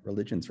 different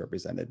religions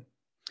represented.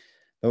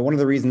 But one of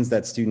the reasons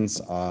that students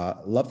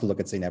love to look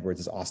at St. Edward's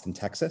is Austin,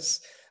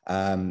 Texas.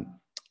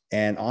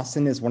 And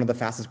Austin is one of the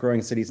fastest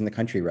growing cities in the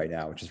country right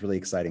now, which is really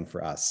exciting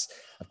for us.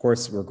 Of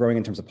course, we're growing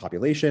in terms of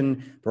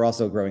population, but we're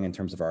also growing in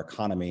terms of our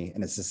economy.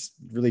 And it's just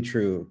really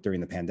true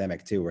during the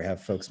pandemic too, where we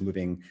have folks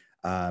moving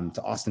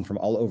to Austin from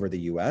all over the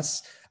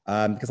US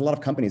because a lot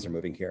of companies are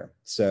moving here.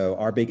 So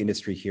our big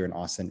industry here in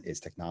Austin is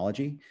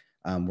technology.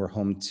 We're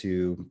home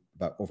to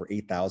about over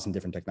 8,000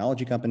 different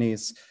technology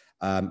companies.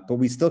 But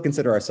we still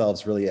consider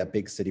ourselves really a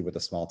big city with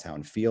a small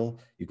town feel.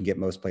 You can get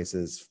most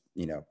places,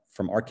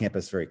 from our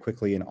campus very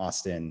quickly in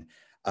Austin.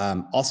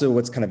 Also,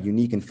 what's kind of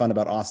unique and fun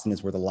about Austin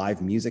is we're the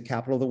live music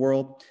capital of the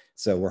world.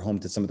 So we're home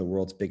to some of the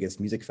world's biggest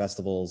music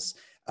festivals,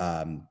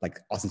 like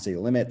Austin City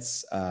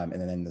Limits. And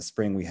then in the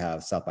spring, we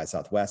have South by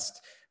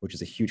Southwest, which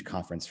is a huge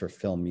conference for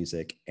film,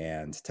 music,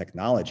 and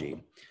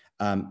technology.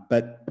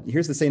 But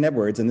here's the St.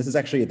 Edward's, and this is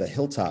actually the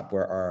hilltop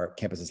where our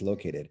campus is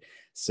located.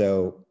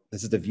 So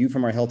this is the view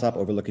from our hilltop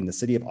overlooking the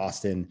city of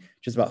Austin,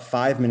 just about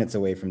 5 minutes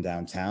away from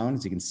downtown,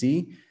 as you can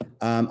see.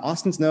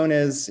 Austin's known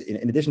as,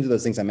 in addition to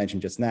those things I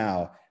mentioned just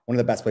now, one of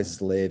the best places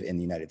to live in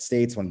the United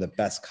States, one of the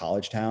best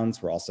college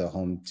towns. We're also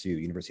home to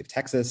University of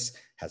Texas,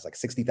 has like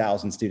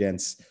 60,000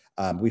 students.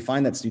 We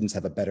find that students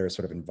have a better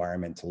sort of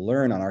environment to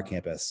learn on our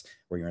campus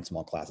where you're in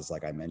small classes,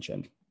 like I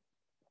mentioned.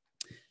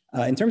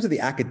 In terms of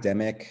the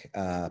academic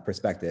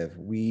perspective,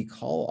 we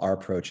call our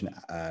approach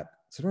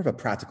sort of a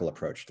practical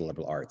approach to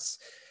liberal arts.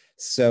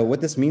 So what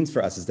this means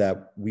for us is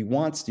that we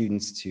want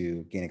students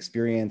to gain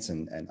experience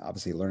and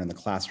obviously learn in the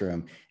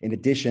classroom, in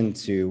addition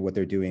to what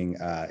they're doing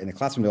in the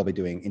classroom. They'll be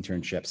doing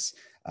internships,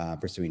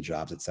 pursuing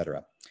jobs, et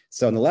cetera.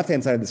 So on the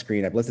left-hand side of the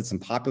screen, I've listed some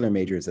popular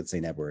majors at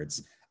St.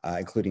 Edward's,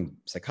 including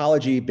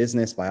psychology,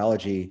 business,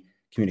 biology,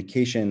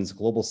 communications,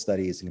 global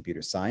studies, and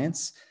computer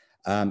science.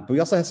 But we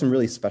also have some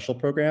really special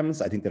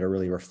programs, I think, that are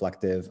really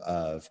reflective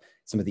of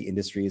some of the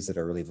industries that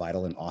are really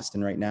vital in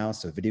Austin right now.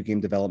 So video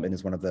game development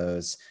is one of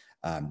those.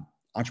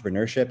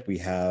 entrepreneurship. We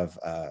have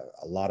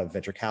a lot of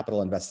venture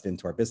capital invested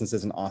into our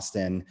businesses in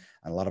Austin,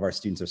 and a lot of our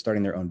students are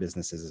starting their own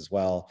businesses as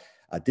well.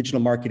 Digital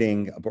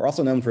marketing, but we're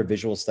also known for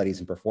visual studies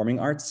and performing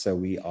arts. So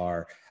we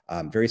are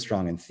very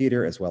strong in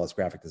theater as well as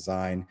graphic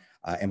design,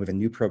 and we have a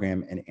new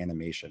program in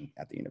animation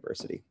at the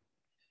university.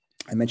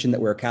 I mentioned that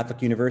we're a Catholic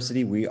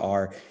university. We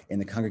are in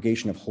the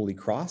Congregation of Holy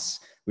Cross.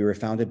 We were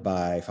founded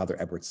by Father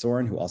Edward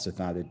Soren, who also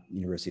founded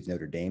University of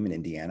Notre Dame in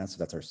Indiana. So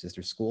that's our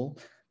sister school.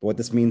 But what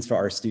this means for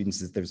our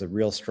students is there's a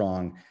real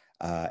strong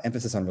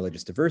emphasis on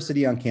religious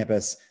diversity on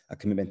campus, a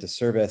commitment to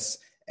service,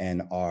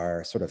 and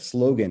our sort of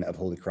slogan of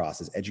Holy Cross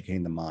is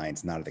educating the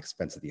minds, not at the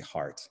expense of the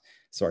heart.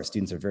 So our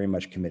students are very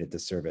much committed to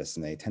service,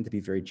 and they tend to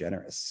be very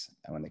generous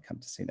when they come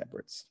to St.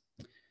 Edward's.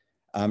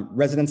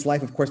 Residence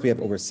life, of course, we have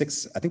over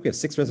six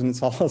residence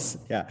halls,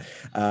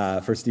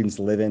 for students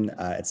to live in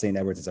at St.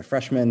 Edward's as a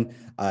freshman.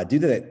 Due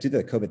to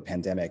the COVID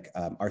pandemic,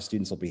 our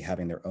students will be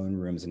having their own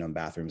rooms and own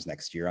bathrooms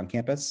next year on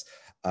campus,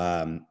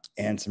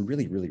 and some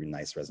really, really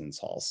nice residence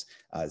halls.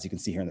 As you can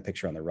see here in the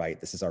picture on the right,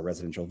 this is our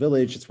residential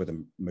village. It's where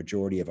the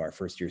majority of our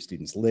first-year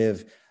students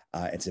live.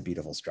 It's a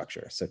beautiful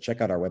structure. So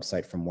check out our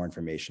website for more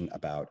information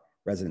about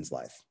residence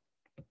life.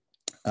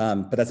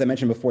 But as I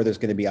mentioned before, there's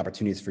going to be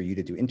opportunities for you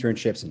to do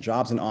internships and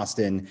jobs in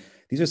Austin.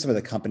 These are some of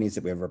the companies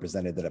that we have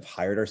represented that have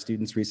hired our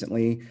students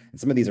recently. And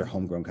some of these are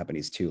homegrown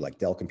companies too, like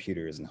Dell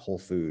Computers and Whole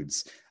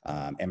Foods.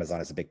 Amazon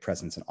has a big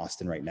presence in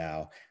Austin right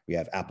now. We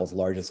have Apple's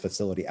largest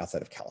facility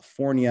outside of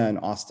California in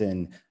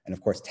Austin. And of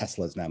course,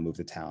 Tesla's now moved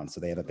to town.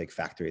 So they have a big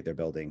factory they're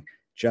building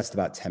just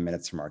about 10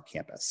 minutes from our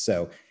campus.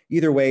 So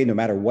either way, no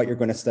matter what you're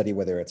going to study,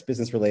 whether it's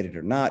business related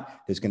or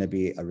not, there's going to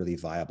be a really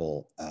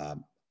viable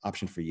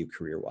option for you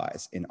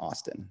career-wise in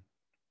Austin.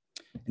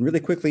 And really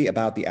quickly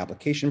about the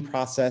application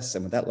process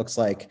and what that looks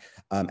like.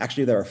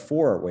 Actually, there are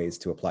 4 ways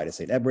to apply to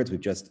St. Edward's.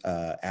 We've just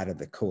added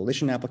the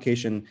Coalition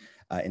application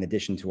in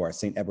addition to our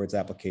St. Edward's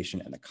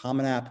application and the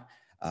Common App,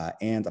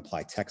 and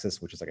Apply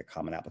Texas, which is like a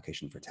common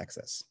application for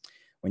Texas.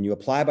 When you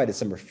apply by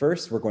December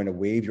 1st, we're going to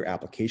waive your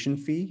application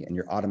fee, and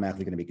you're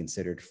automatically going to be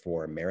considered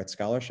for merit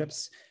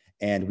scholarships.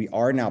 And we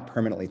are now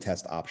permanently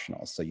test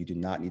optional, so you do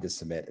not need to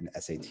submit an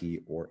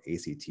SAT or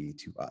ACT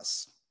to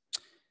us.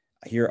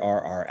 Here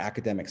are our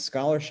academic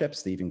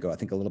scholarships. They even go, I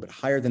think, a little bit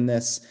higher than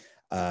this.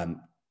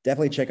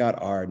 Definitely check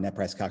out our net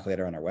price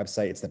calculator on our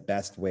website. It's the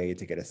best way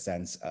to get a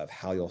sense of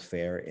how you'll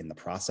fare in the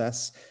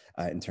process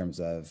in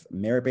terms of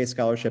merit-based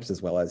scholarships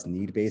as well as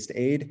need-based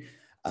aid.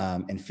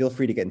 And feel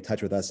free to get in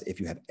touch with us if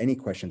you have any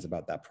questions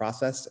about that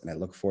process. And I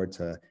look forward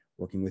to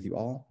working with you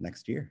all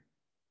next year.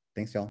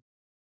 Thanks, y'all.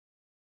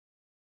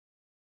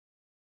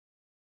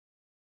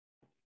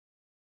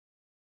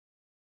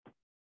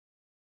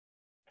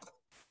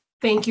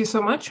 Thank you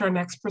so much. Our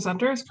next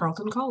presenter is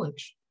Carleton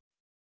College.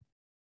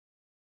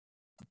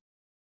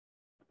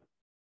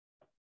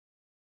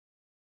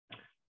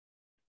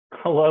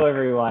 Hello,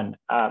 everyone.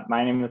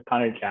 My name is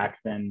Connor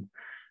Jackson.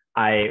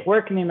 I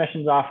work in the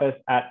admissions office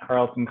at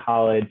Carleton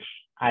College.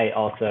 I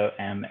also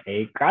am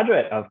a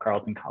graduate of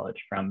Carleton College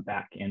from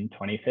back in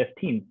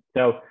 2015.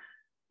 So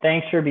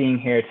thanks for being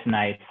here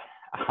tonight.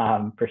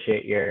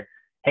 Appreciate your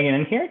hanging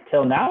in here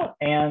till now,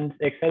 and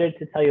excited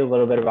to tell you a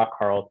little bit about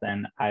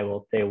Carleton. I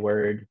will say a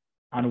word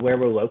on where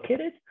we're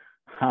located,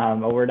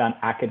 a word on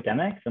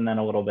academics, and then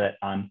a little bit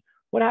on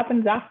what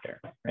happens after,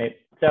 right?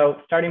 So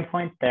starting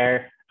point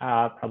there,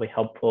 probably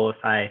helpful if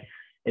I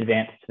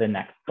advance to the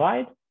next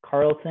slide.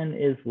 Carleton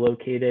is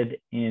located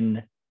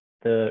in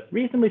the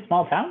reasonably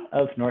small town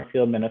of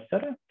Northfield,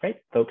 Minnesota, right?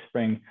 Folks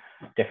bring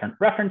different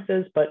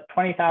references, but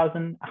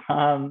 20,000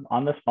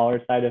 on the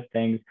smaller side of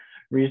things,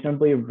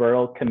 reasonably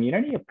rural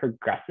community, a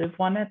progressive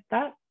one at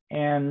that,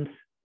 and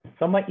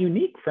somewhat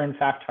unique for, in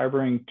fact,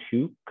 harboring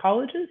 2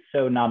 colleges.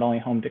 So not only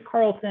home to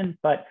Carleton,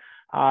 but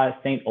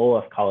St.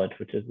 Olaf College,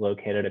 which is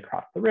located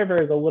across the river,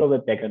 is a little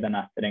bit bigger than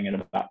us, sitting at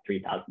about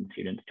 3,000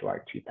 students to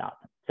our 2,000.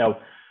 So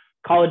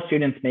college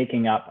students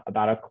making up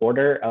about a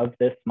quarter of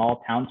this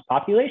small town's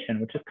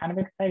population, which is kind of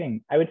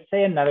exciting. I would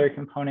say another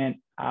component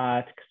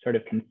to sort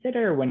of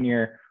consider when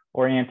you're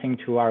orienting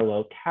to our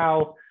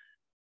locale,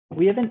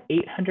 we have an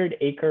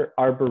 800-acre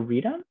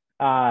arboretum.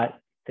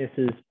 This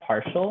is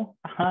partial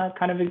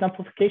kind of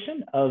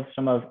exemplification of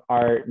some of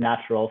our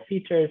natural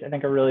features. I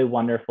think a really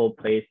wonderful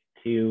place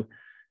to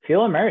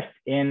feel immersed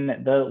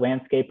in the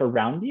landscape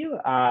around you.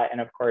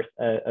 And of course,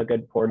 a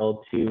good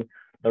portal to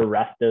the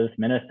rest of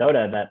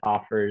Minnesota that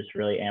offers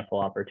really ample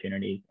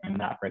opportunities in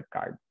that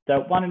regard.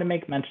 So wanted to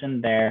make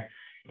mention there,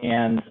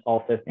 and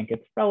also think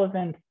it's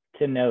relevant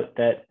to note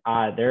that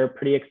there are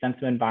pretty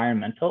extensive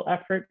environmental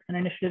efforts and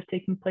initiatives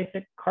taking place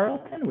at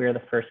Carleton. We are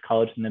the first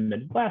college in the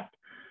Midwest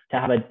to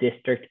have a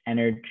district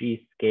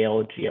energy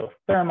scale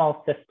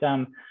geothermal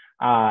system,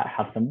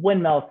 have some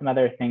windmills, some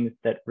other things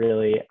that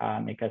really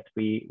make us,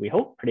 we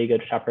hope, pretty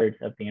good shepherds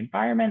of the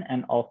environment,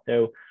 and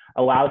also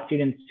allow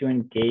students to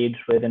engage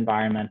with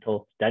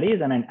environmental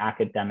studies on an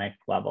academic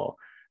level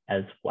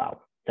as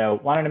well. So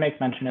wanted to make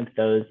mention of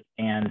those.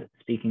 And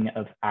speaking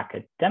of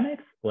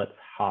academics, let's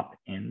hop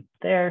in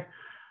there.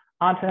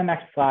 On to the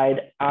next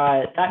slide.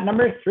 That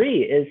number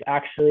 3 is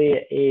actually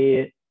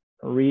a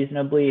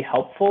reasonably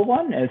helpful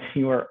one as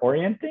you are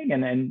orienting,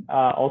 and then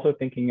also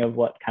thinking of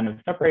what kind of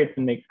separates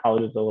and makes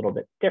colleges a little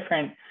bit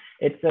different.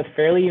 It's a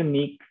fairly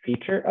unique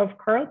feature of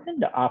Carleton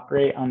to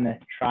operate on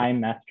this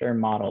trimester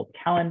model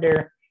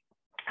calendar.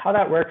 How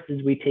that works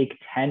is we take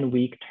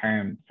 10-week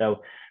terms.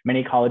 So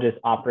many colleges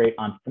operate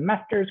on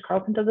semesters.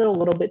 Carleton does it a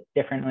little bit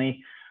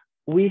differently.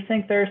 We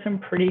think there are some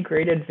pretty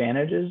great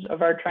advantages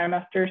of our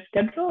trimester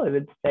schedule. I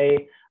would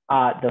say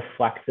the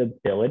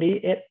flexibility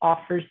it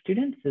offers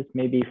students is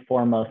maybe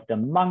foremost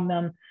among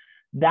them.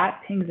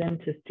 That pings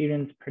into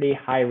students pretty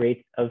high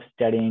rates of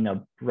studying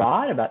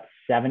abroad. About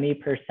 70%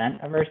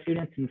 of our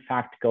students, in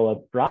fact, go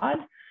abroad.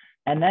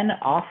 And then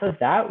off of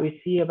that,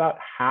 we see about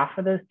half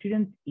of those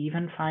students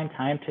even find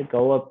time to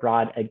go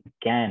abroad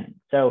again.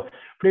 So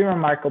pretty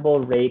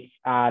remarkable rates.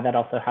 That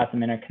also has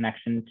some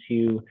interconnection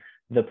to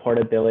the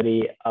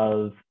portability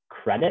of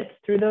credits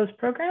through those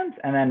programs.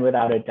 And then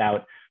without a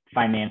doubt,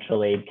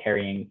 financial aid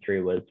carrying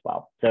through as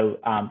well. So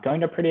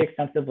going to pretty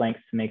extensive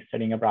lengths to make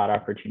studying abroad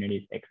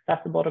opportunities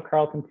accessible to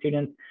Carleton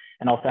students,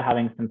 and also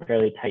having some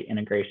fairly tight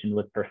integration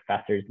with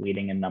professors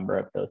leading a number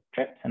of those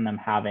trips, and them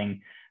having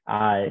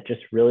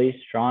just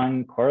really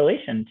strong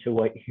correlation to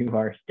what you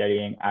are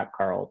studying at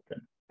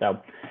Carleton. So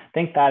I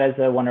think that is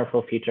a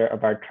wonderful feature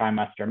of our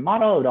trimester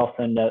model. I would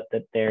also note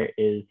that there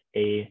is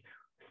a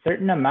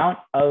certain amount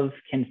of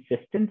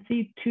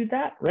consistency to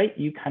that, right?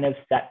 You kind of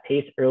set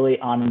pace early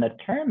on in the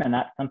term, and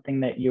that's something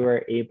that you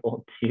are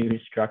able to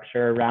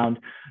structure around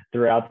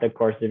throughout the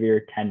course of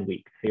your 10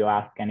 weeks. So you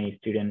ask any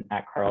student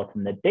at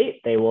Carleton the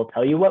date, they will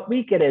tell you what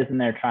week it is in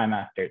their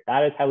trimester.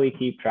 That is how we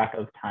keep track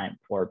of time,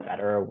 for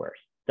better or worse.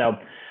 So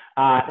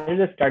there's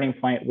a starting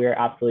point. We're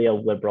absolutely a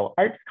liberal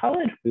arts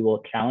college. We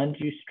will challenge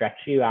you, stretch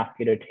you, ask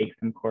you to take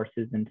some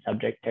courses in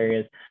subject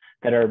areas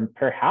that are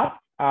perhaps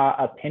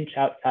a pinch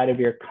outside of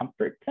your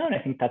comfort zone. I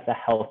think that's a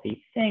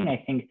healthy thing.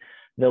 I think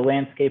the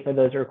landscape of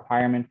those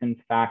requirements, in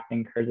fact,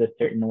 encourages a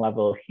certain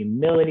level of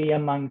humility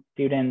among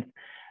students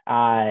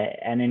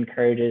and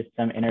encourages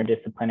some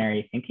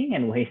interdisciplinary thinking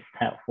in ways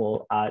that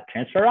will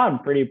transfer on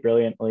pretty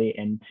brilliantly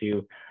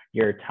into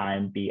your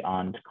time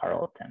beyond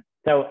Carleton.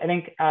 So I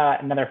think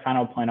another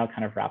final point I'll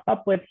kind of wrap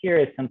up with here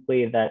is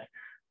simply that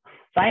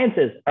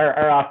sciences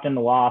are often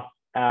lost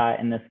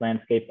in this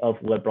landscape of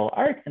liberal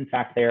arts. In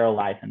fact, they are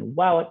alive and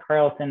well at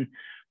Carleton.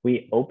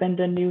 We opened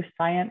a new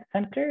science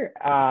center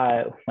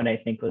when I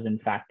think was in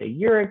fact a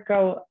year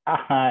ago.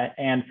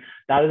 And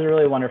that is a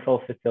really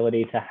wonderful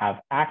facility to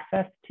have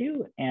access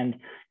to, and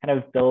kind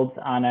of builds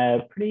on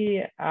a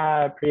pretty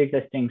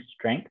pre-existing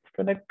strength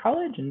for the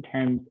college in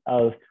terms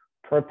of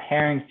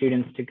preparing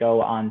students to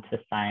go on to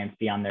science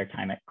beyond their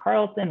time at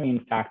Carleton. We,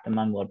 in fact,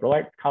 among liberal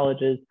arts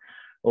colleges,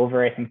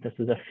 over, I think this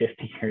was a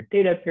 50-year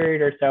data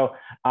period or so,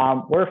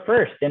 we're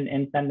first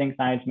in sending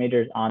science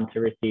majors on to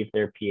receive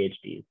their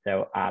PhDs.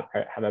 So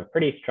have a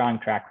pretty strong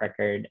track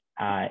record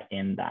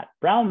in that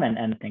realm,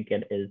 and think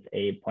it is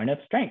a point of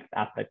strength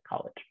at the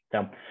college.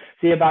 So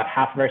see about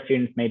half of our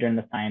students major in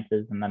the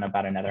sciences, and then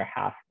about another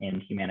half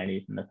in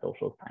humanities and the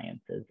social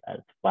sciences as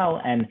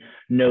well. And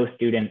no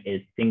student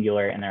is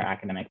singular in their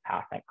academic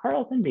path at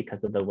Carleton because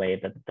of the way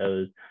that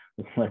those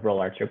liberal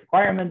arts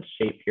requirements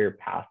shape your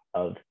path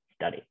of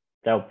study.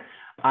 So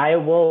I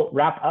will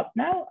wrap up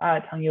now,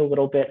 telling you a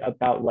little bit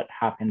about what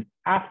happens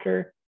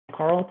after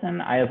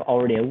Carleton. I have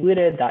already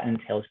alluded that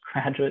entails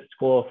graduate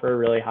school for a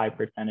really high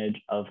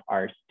percentage of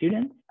our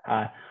students.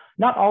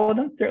 Not all of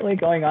them certainly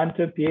going on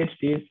to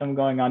PhDs, some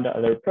going on to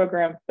other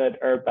programs that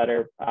are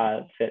better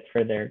fit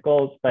for their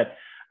goals, but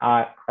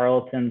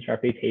Carleton's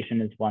reputation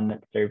is one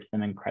that serves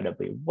them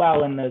incredibly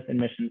well in those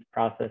admissions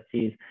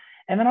processes.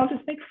 And then I'll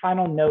just make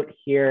final note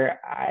here.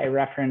 I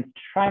referenced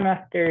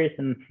trimesters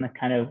and the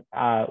kind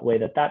of way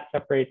that that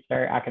separates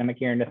our academic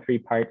year into 3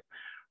 parts.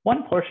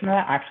 One portion of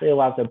that actually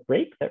allows a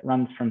break that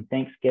runs from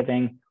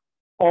Thanksgiving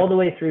all the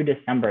way through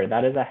December.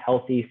 That is a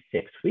healthy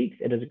 6 weeks.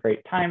 It is a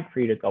great time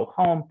for you to go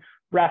home,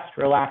 rest,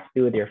 relax,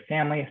 be with your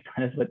family, if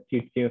that is what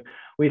suits you.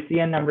 We see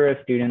a number of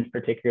students,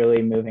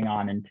 particularly moving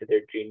on into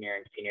their junior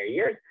and senior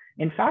years,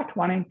 in fact,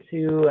 wanting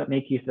to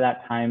make use of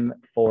that time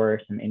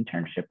for some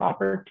internship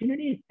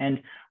opportunities.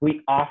 And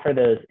we offer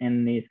those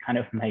in these kind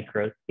of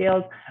micro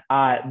scales.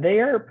 They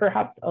are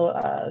perhaps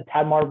a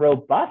tad more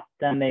robust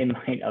than they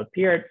might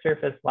appear at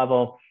surface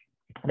level.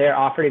 They're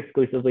offered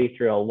exclusively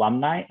through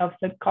alumni of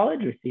the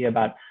college. We see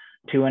about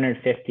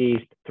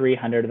 250,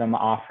 300 of them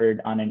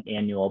offered on an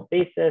annual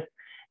basis,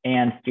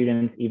 and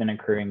students even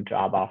accruing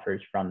job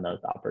offers from those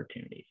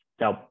opportunities.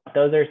 So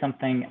those are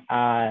something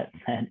that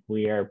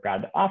we are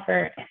proud to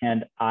offer,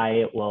 and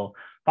I will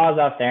pause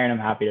out there, and I'm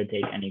happy to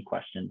take any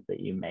questions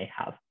that you may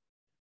have.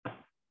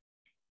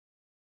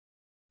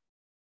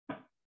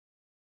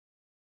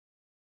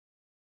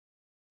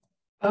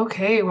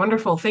 Okay,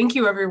 wonderful. Thank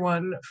you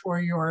everyone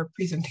for your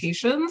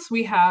presentations.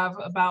 We have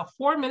about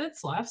 4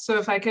 minutes left. So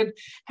if I could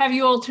have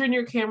you all turn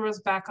your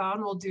cameras back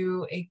on, we'll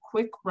do a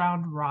quick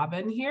round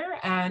robin here.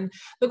 And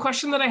the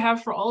question that I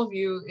have for all of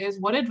you is,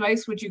 what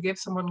advice would you give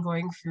someone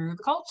going through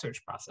the college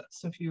search process?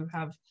 So if you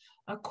have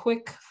a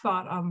quick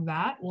thought on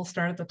that, we'll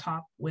start at the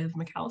top with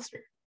Macalester.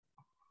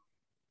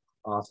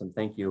 Awesome,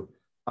 thank you.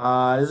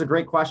 This is a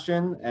great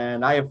question,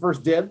 and I have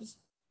first dibs.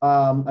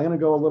 I'm going to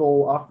go a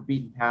little off the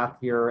beaten path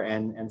here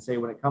and say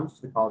when it comes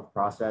to the college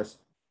process,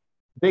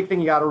 the big thing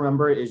you got to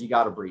remember is you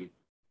got to breathe.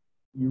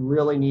 You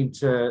really need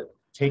to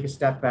take a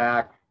step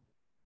back,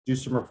 do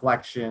some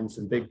reflection,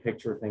 some big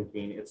picture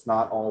thinking. It's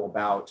not all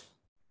about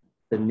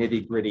the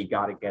nitty gritty,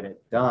 got to get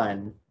it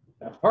done.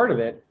 That's part of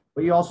it,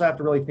 but you also have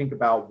to really think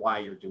about why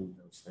you're doing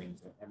those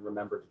things and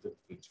remember to just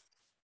teach.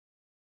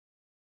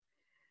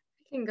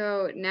 Can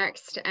go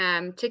next.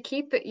 To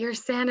keep your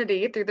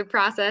sanity through the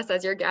process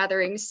as you're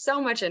gathering so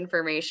much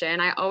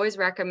information, I always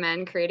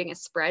recommend creating a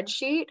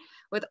spreadsheet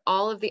with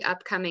all of the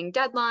upcoming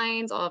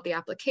deadlines, all of the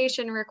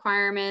application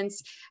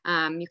requirements.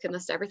 You can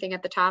list everything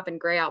at the top and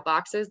gray out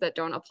boxes that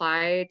don't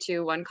apply to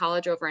one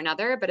college over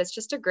another, but it's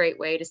just a great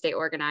way to stay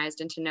organized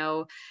and to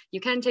know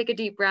you can take a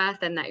deep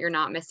breath and that you're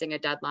not missing a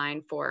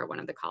deadline for one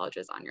of the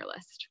colleges on your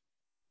list.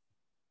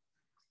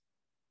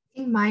 I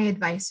think my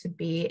advice would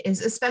be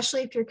is, especially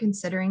if you're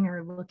considering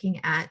or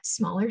looking at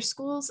smaller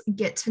schools,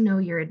 get to know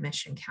your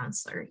admission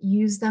counselor.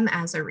 Use them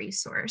as a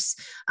resource.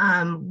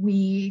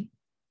 We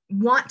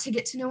want to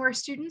get to know our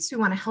students. We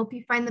want to help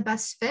you find the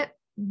best fit,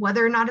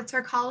 whether or not it's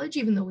our college,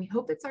 even though we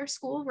hope it's our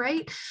school,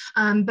 right?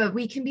 But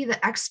we can be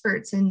the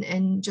experts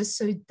and just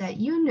so that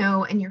you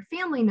know and your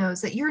family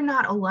knows that you're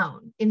not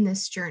alone in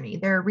this journey.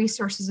 There are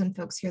resources and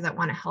folks here that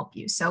want to help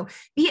you. So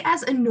be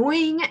as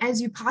annoying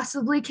as you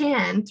possibly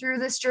can through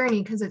this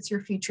journey because it's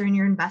your future and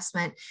your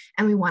investment,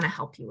 and we want to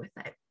help you with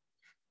it.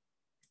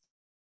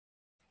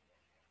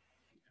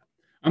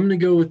 I'm going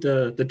to go with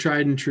the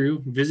tried and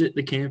true. Visit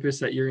the campus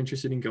that you're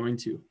interested in going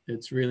to.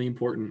 It's really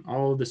important.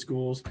 All of the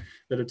schools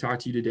that have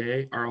talked to you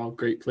today are all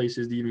great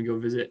places to even go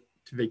visit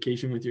to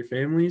vacation with your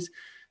families.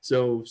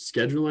 So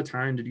schedule a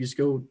time to just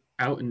go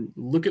out and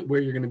look at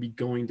where you're going to be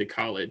going to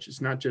college.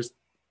 It's not just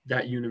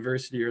that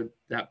university or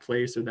that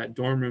place or that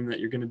dorm room that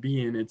you're going to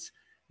be in. It's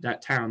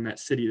that town, that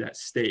city, that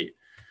state.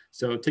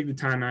 So take the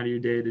time out of your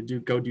day to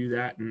go do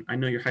that. And I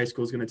know your high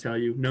school is going to tell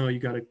you, no, you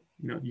got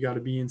to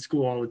be in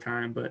school all the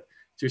time, but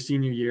it's your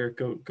senior year,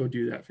 go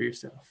do that for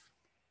yourself.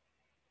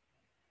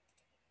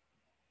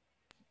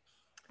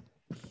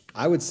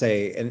 I would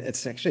say, and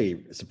it's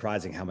actually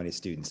surprising how many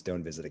students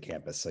don't visit a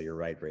campus. So you're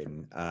right,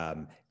 Braden.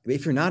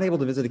 If you're not able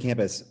to visit a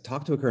campus,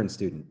 talk to a current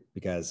student,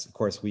 because of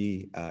course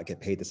we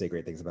get paid to say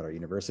great things about our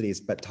universities,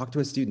 but talk to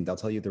a student, they'll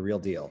tell you the real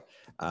deal.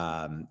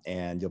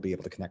 And you'll be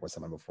able to connect with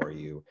someone before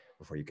you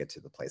get to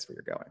the place where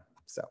you're going,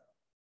 so.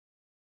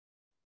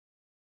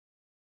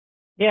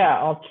 Yeah,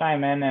 I'll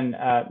chime in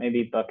and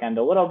maybe bookend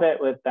a little bit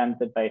with Ben's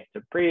advice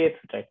to breathe,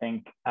 which I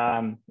think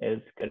is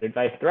good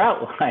advice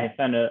throughout life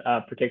and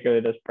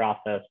particularly this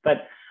process.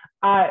 But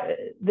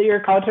your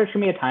college search can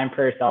be a time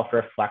for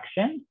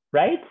self-reflection,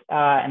 right?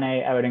 And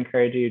I would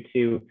encourage you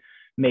to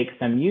make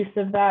some use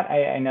of that.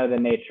 I know the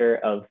nature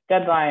of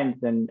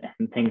deadlines and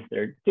things that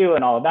are due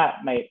and all of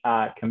that might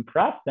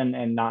compress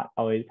and not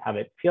always have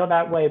it feel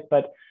that way,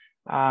 but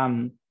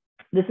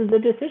this is a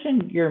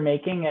decision you're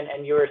making,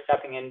 and you are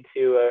stepping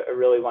into a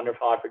really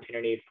wonderful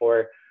opportunity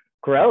for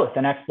growth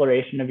and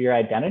exploration of your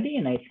identity.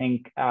 And I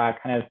think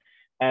kind of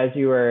as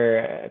you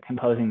were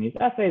composing these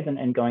essays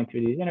and going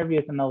through these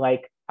interviews and the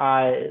like,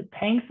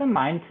 paying some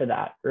mind to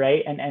that,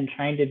 right? And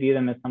trying to view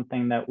them as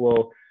something that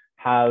will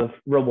have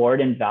reward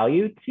and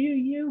value to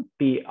you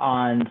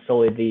beyond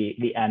solely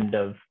the end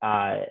of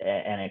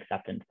an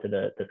acceptance to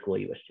the school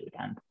you wish to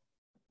attend.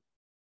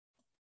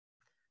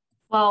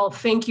 Well,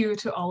 thank you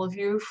to all of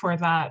you for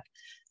that,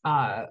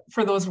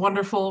 for those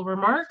wonderful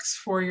remarks,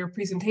 for your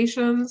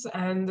presentations,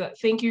 and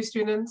thank you,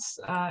 students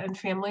and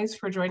families,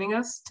 for joining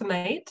us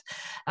tonight.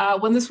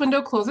 When this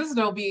window closes,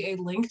 there'll be a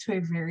link to a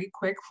very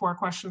quick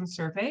 4-question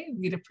survey.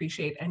 We'd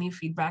appreciate any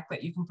feedback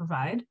that you can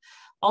provide.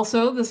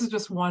 Also, this is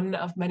just one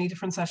of many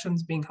different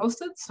sessions being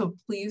hosted, so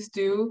please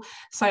do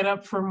sign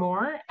up for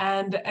more.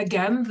 And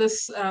again,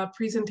 this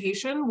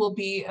presentation will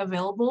be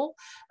available,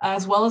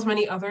 as well as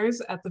many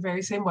others, at the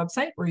very same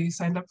website where you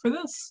signed up for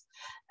this.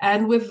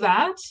 And with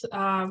that,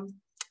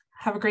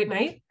 have a great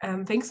night,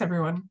 and thanks,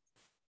 everyone.